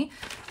with me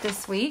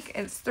this week.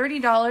 It's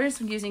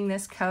 $30 using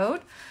this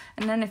code.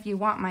 And then if you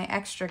want my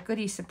extra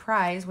goodie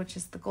surprise, which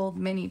is the gold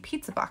mini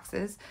pizza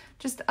boxes,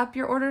 just up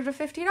your order to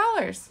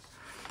 $50.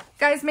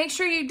 Guys, make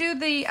sure you do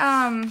the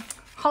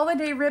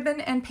holiday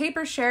ribbon and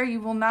paper share. You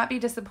will not be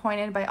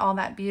disappointed by all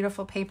that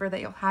beautiful paper that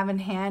you'll have in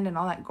hand and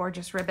all that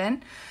gorgeous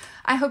ribbon.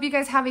 I hope you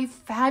guys have a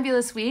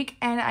fabulous week,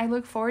 and I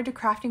look forward to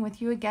crafting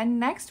with you again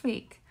next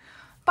week.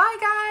 Bye,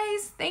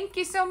 guys. Thank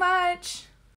you so much.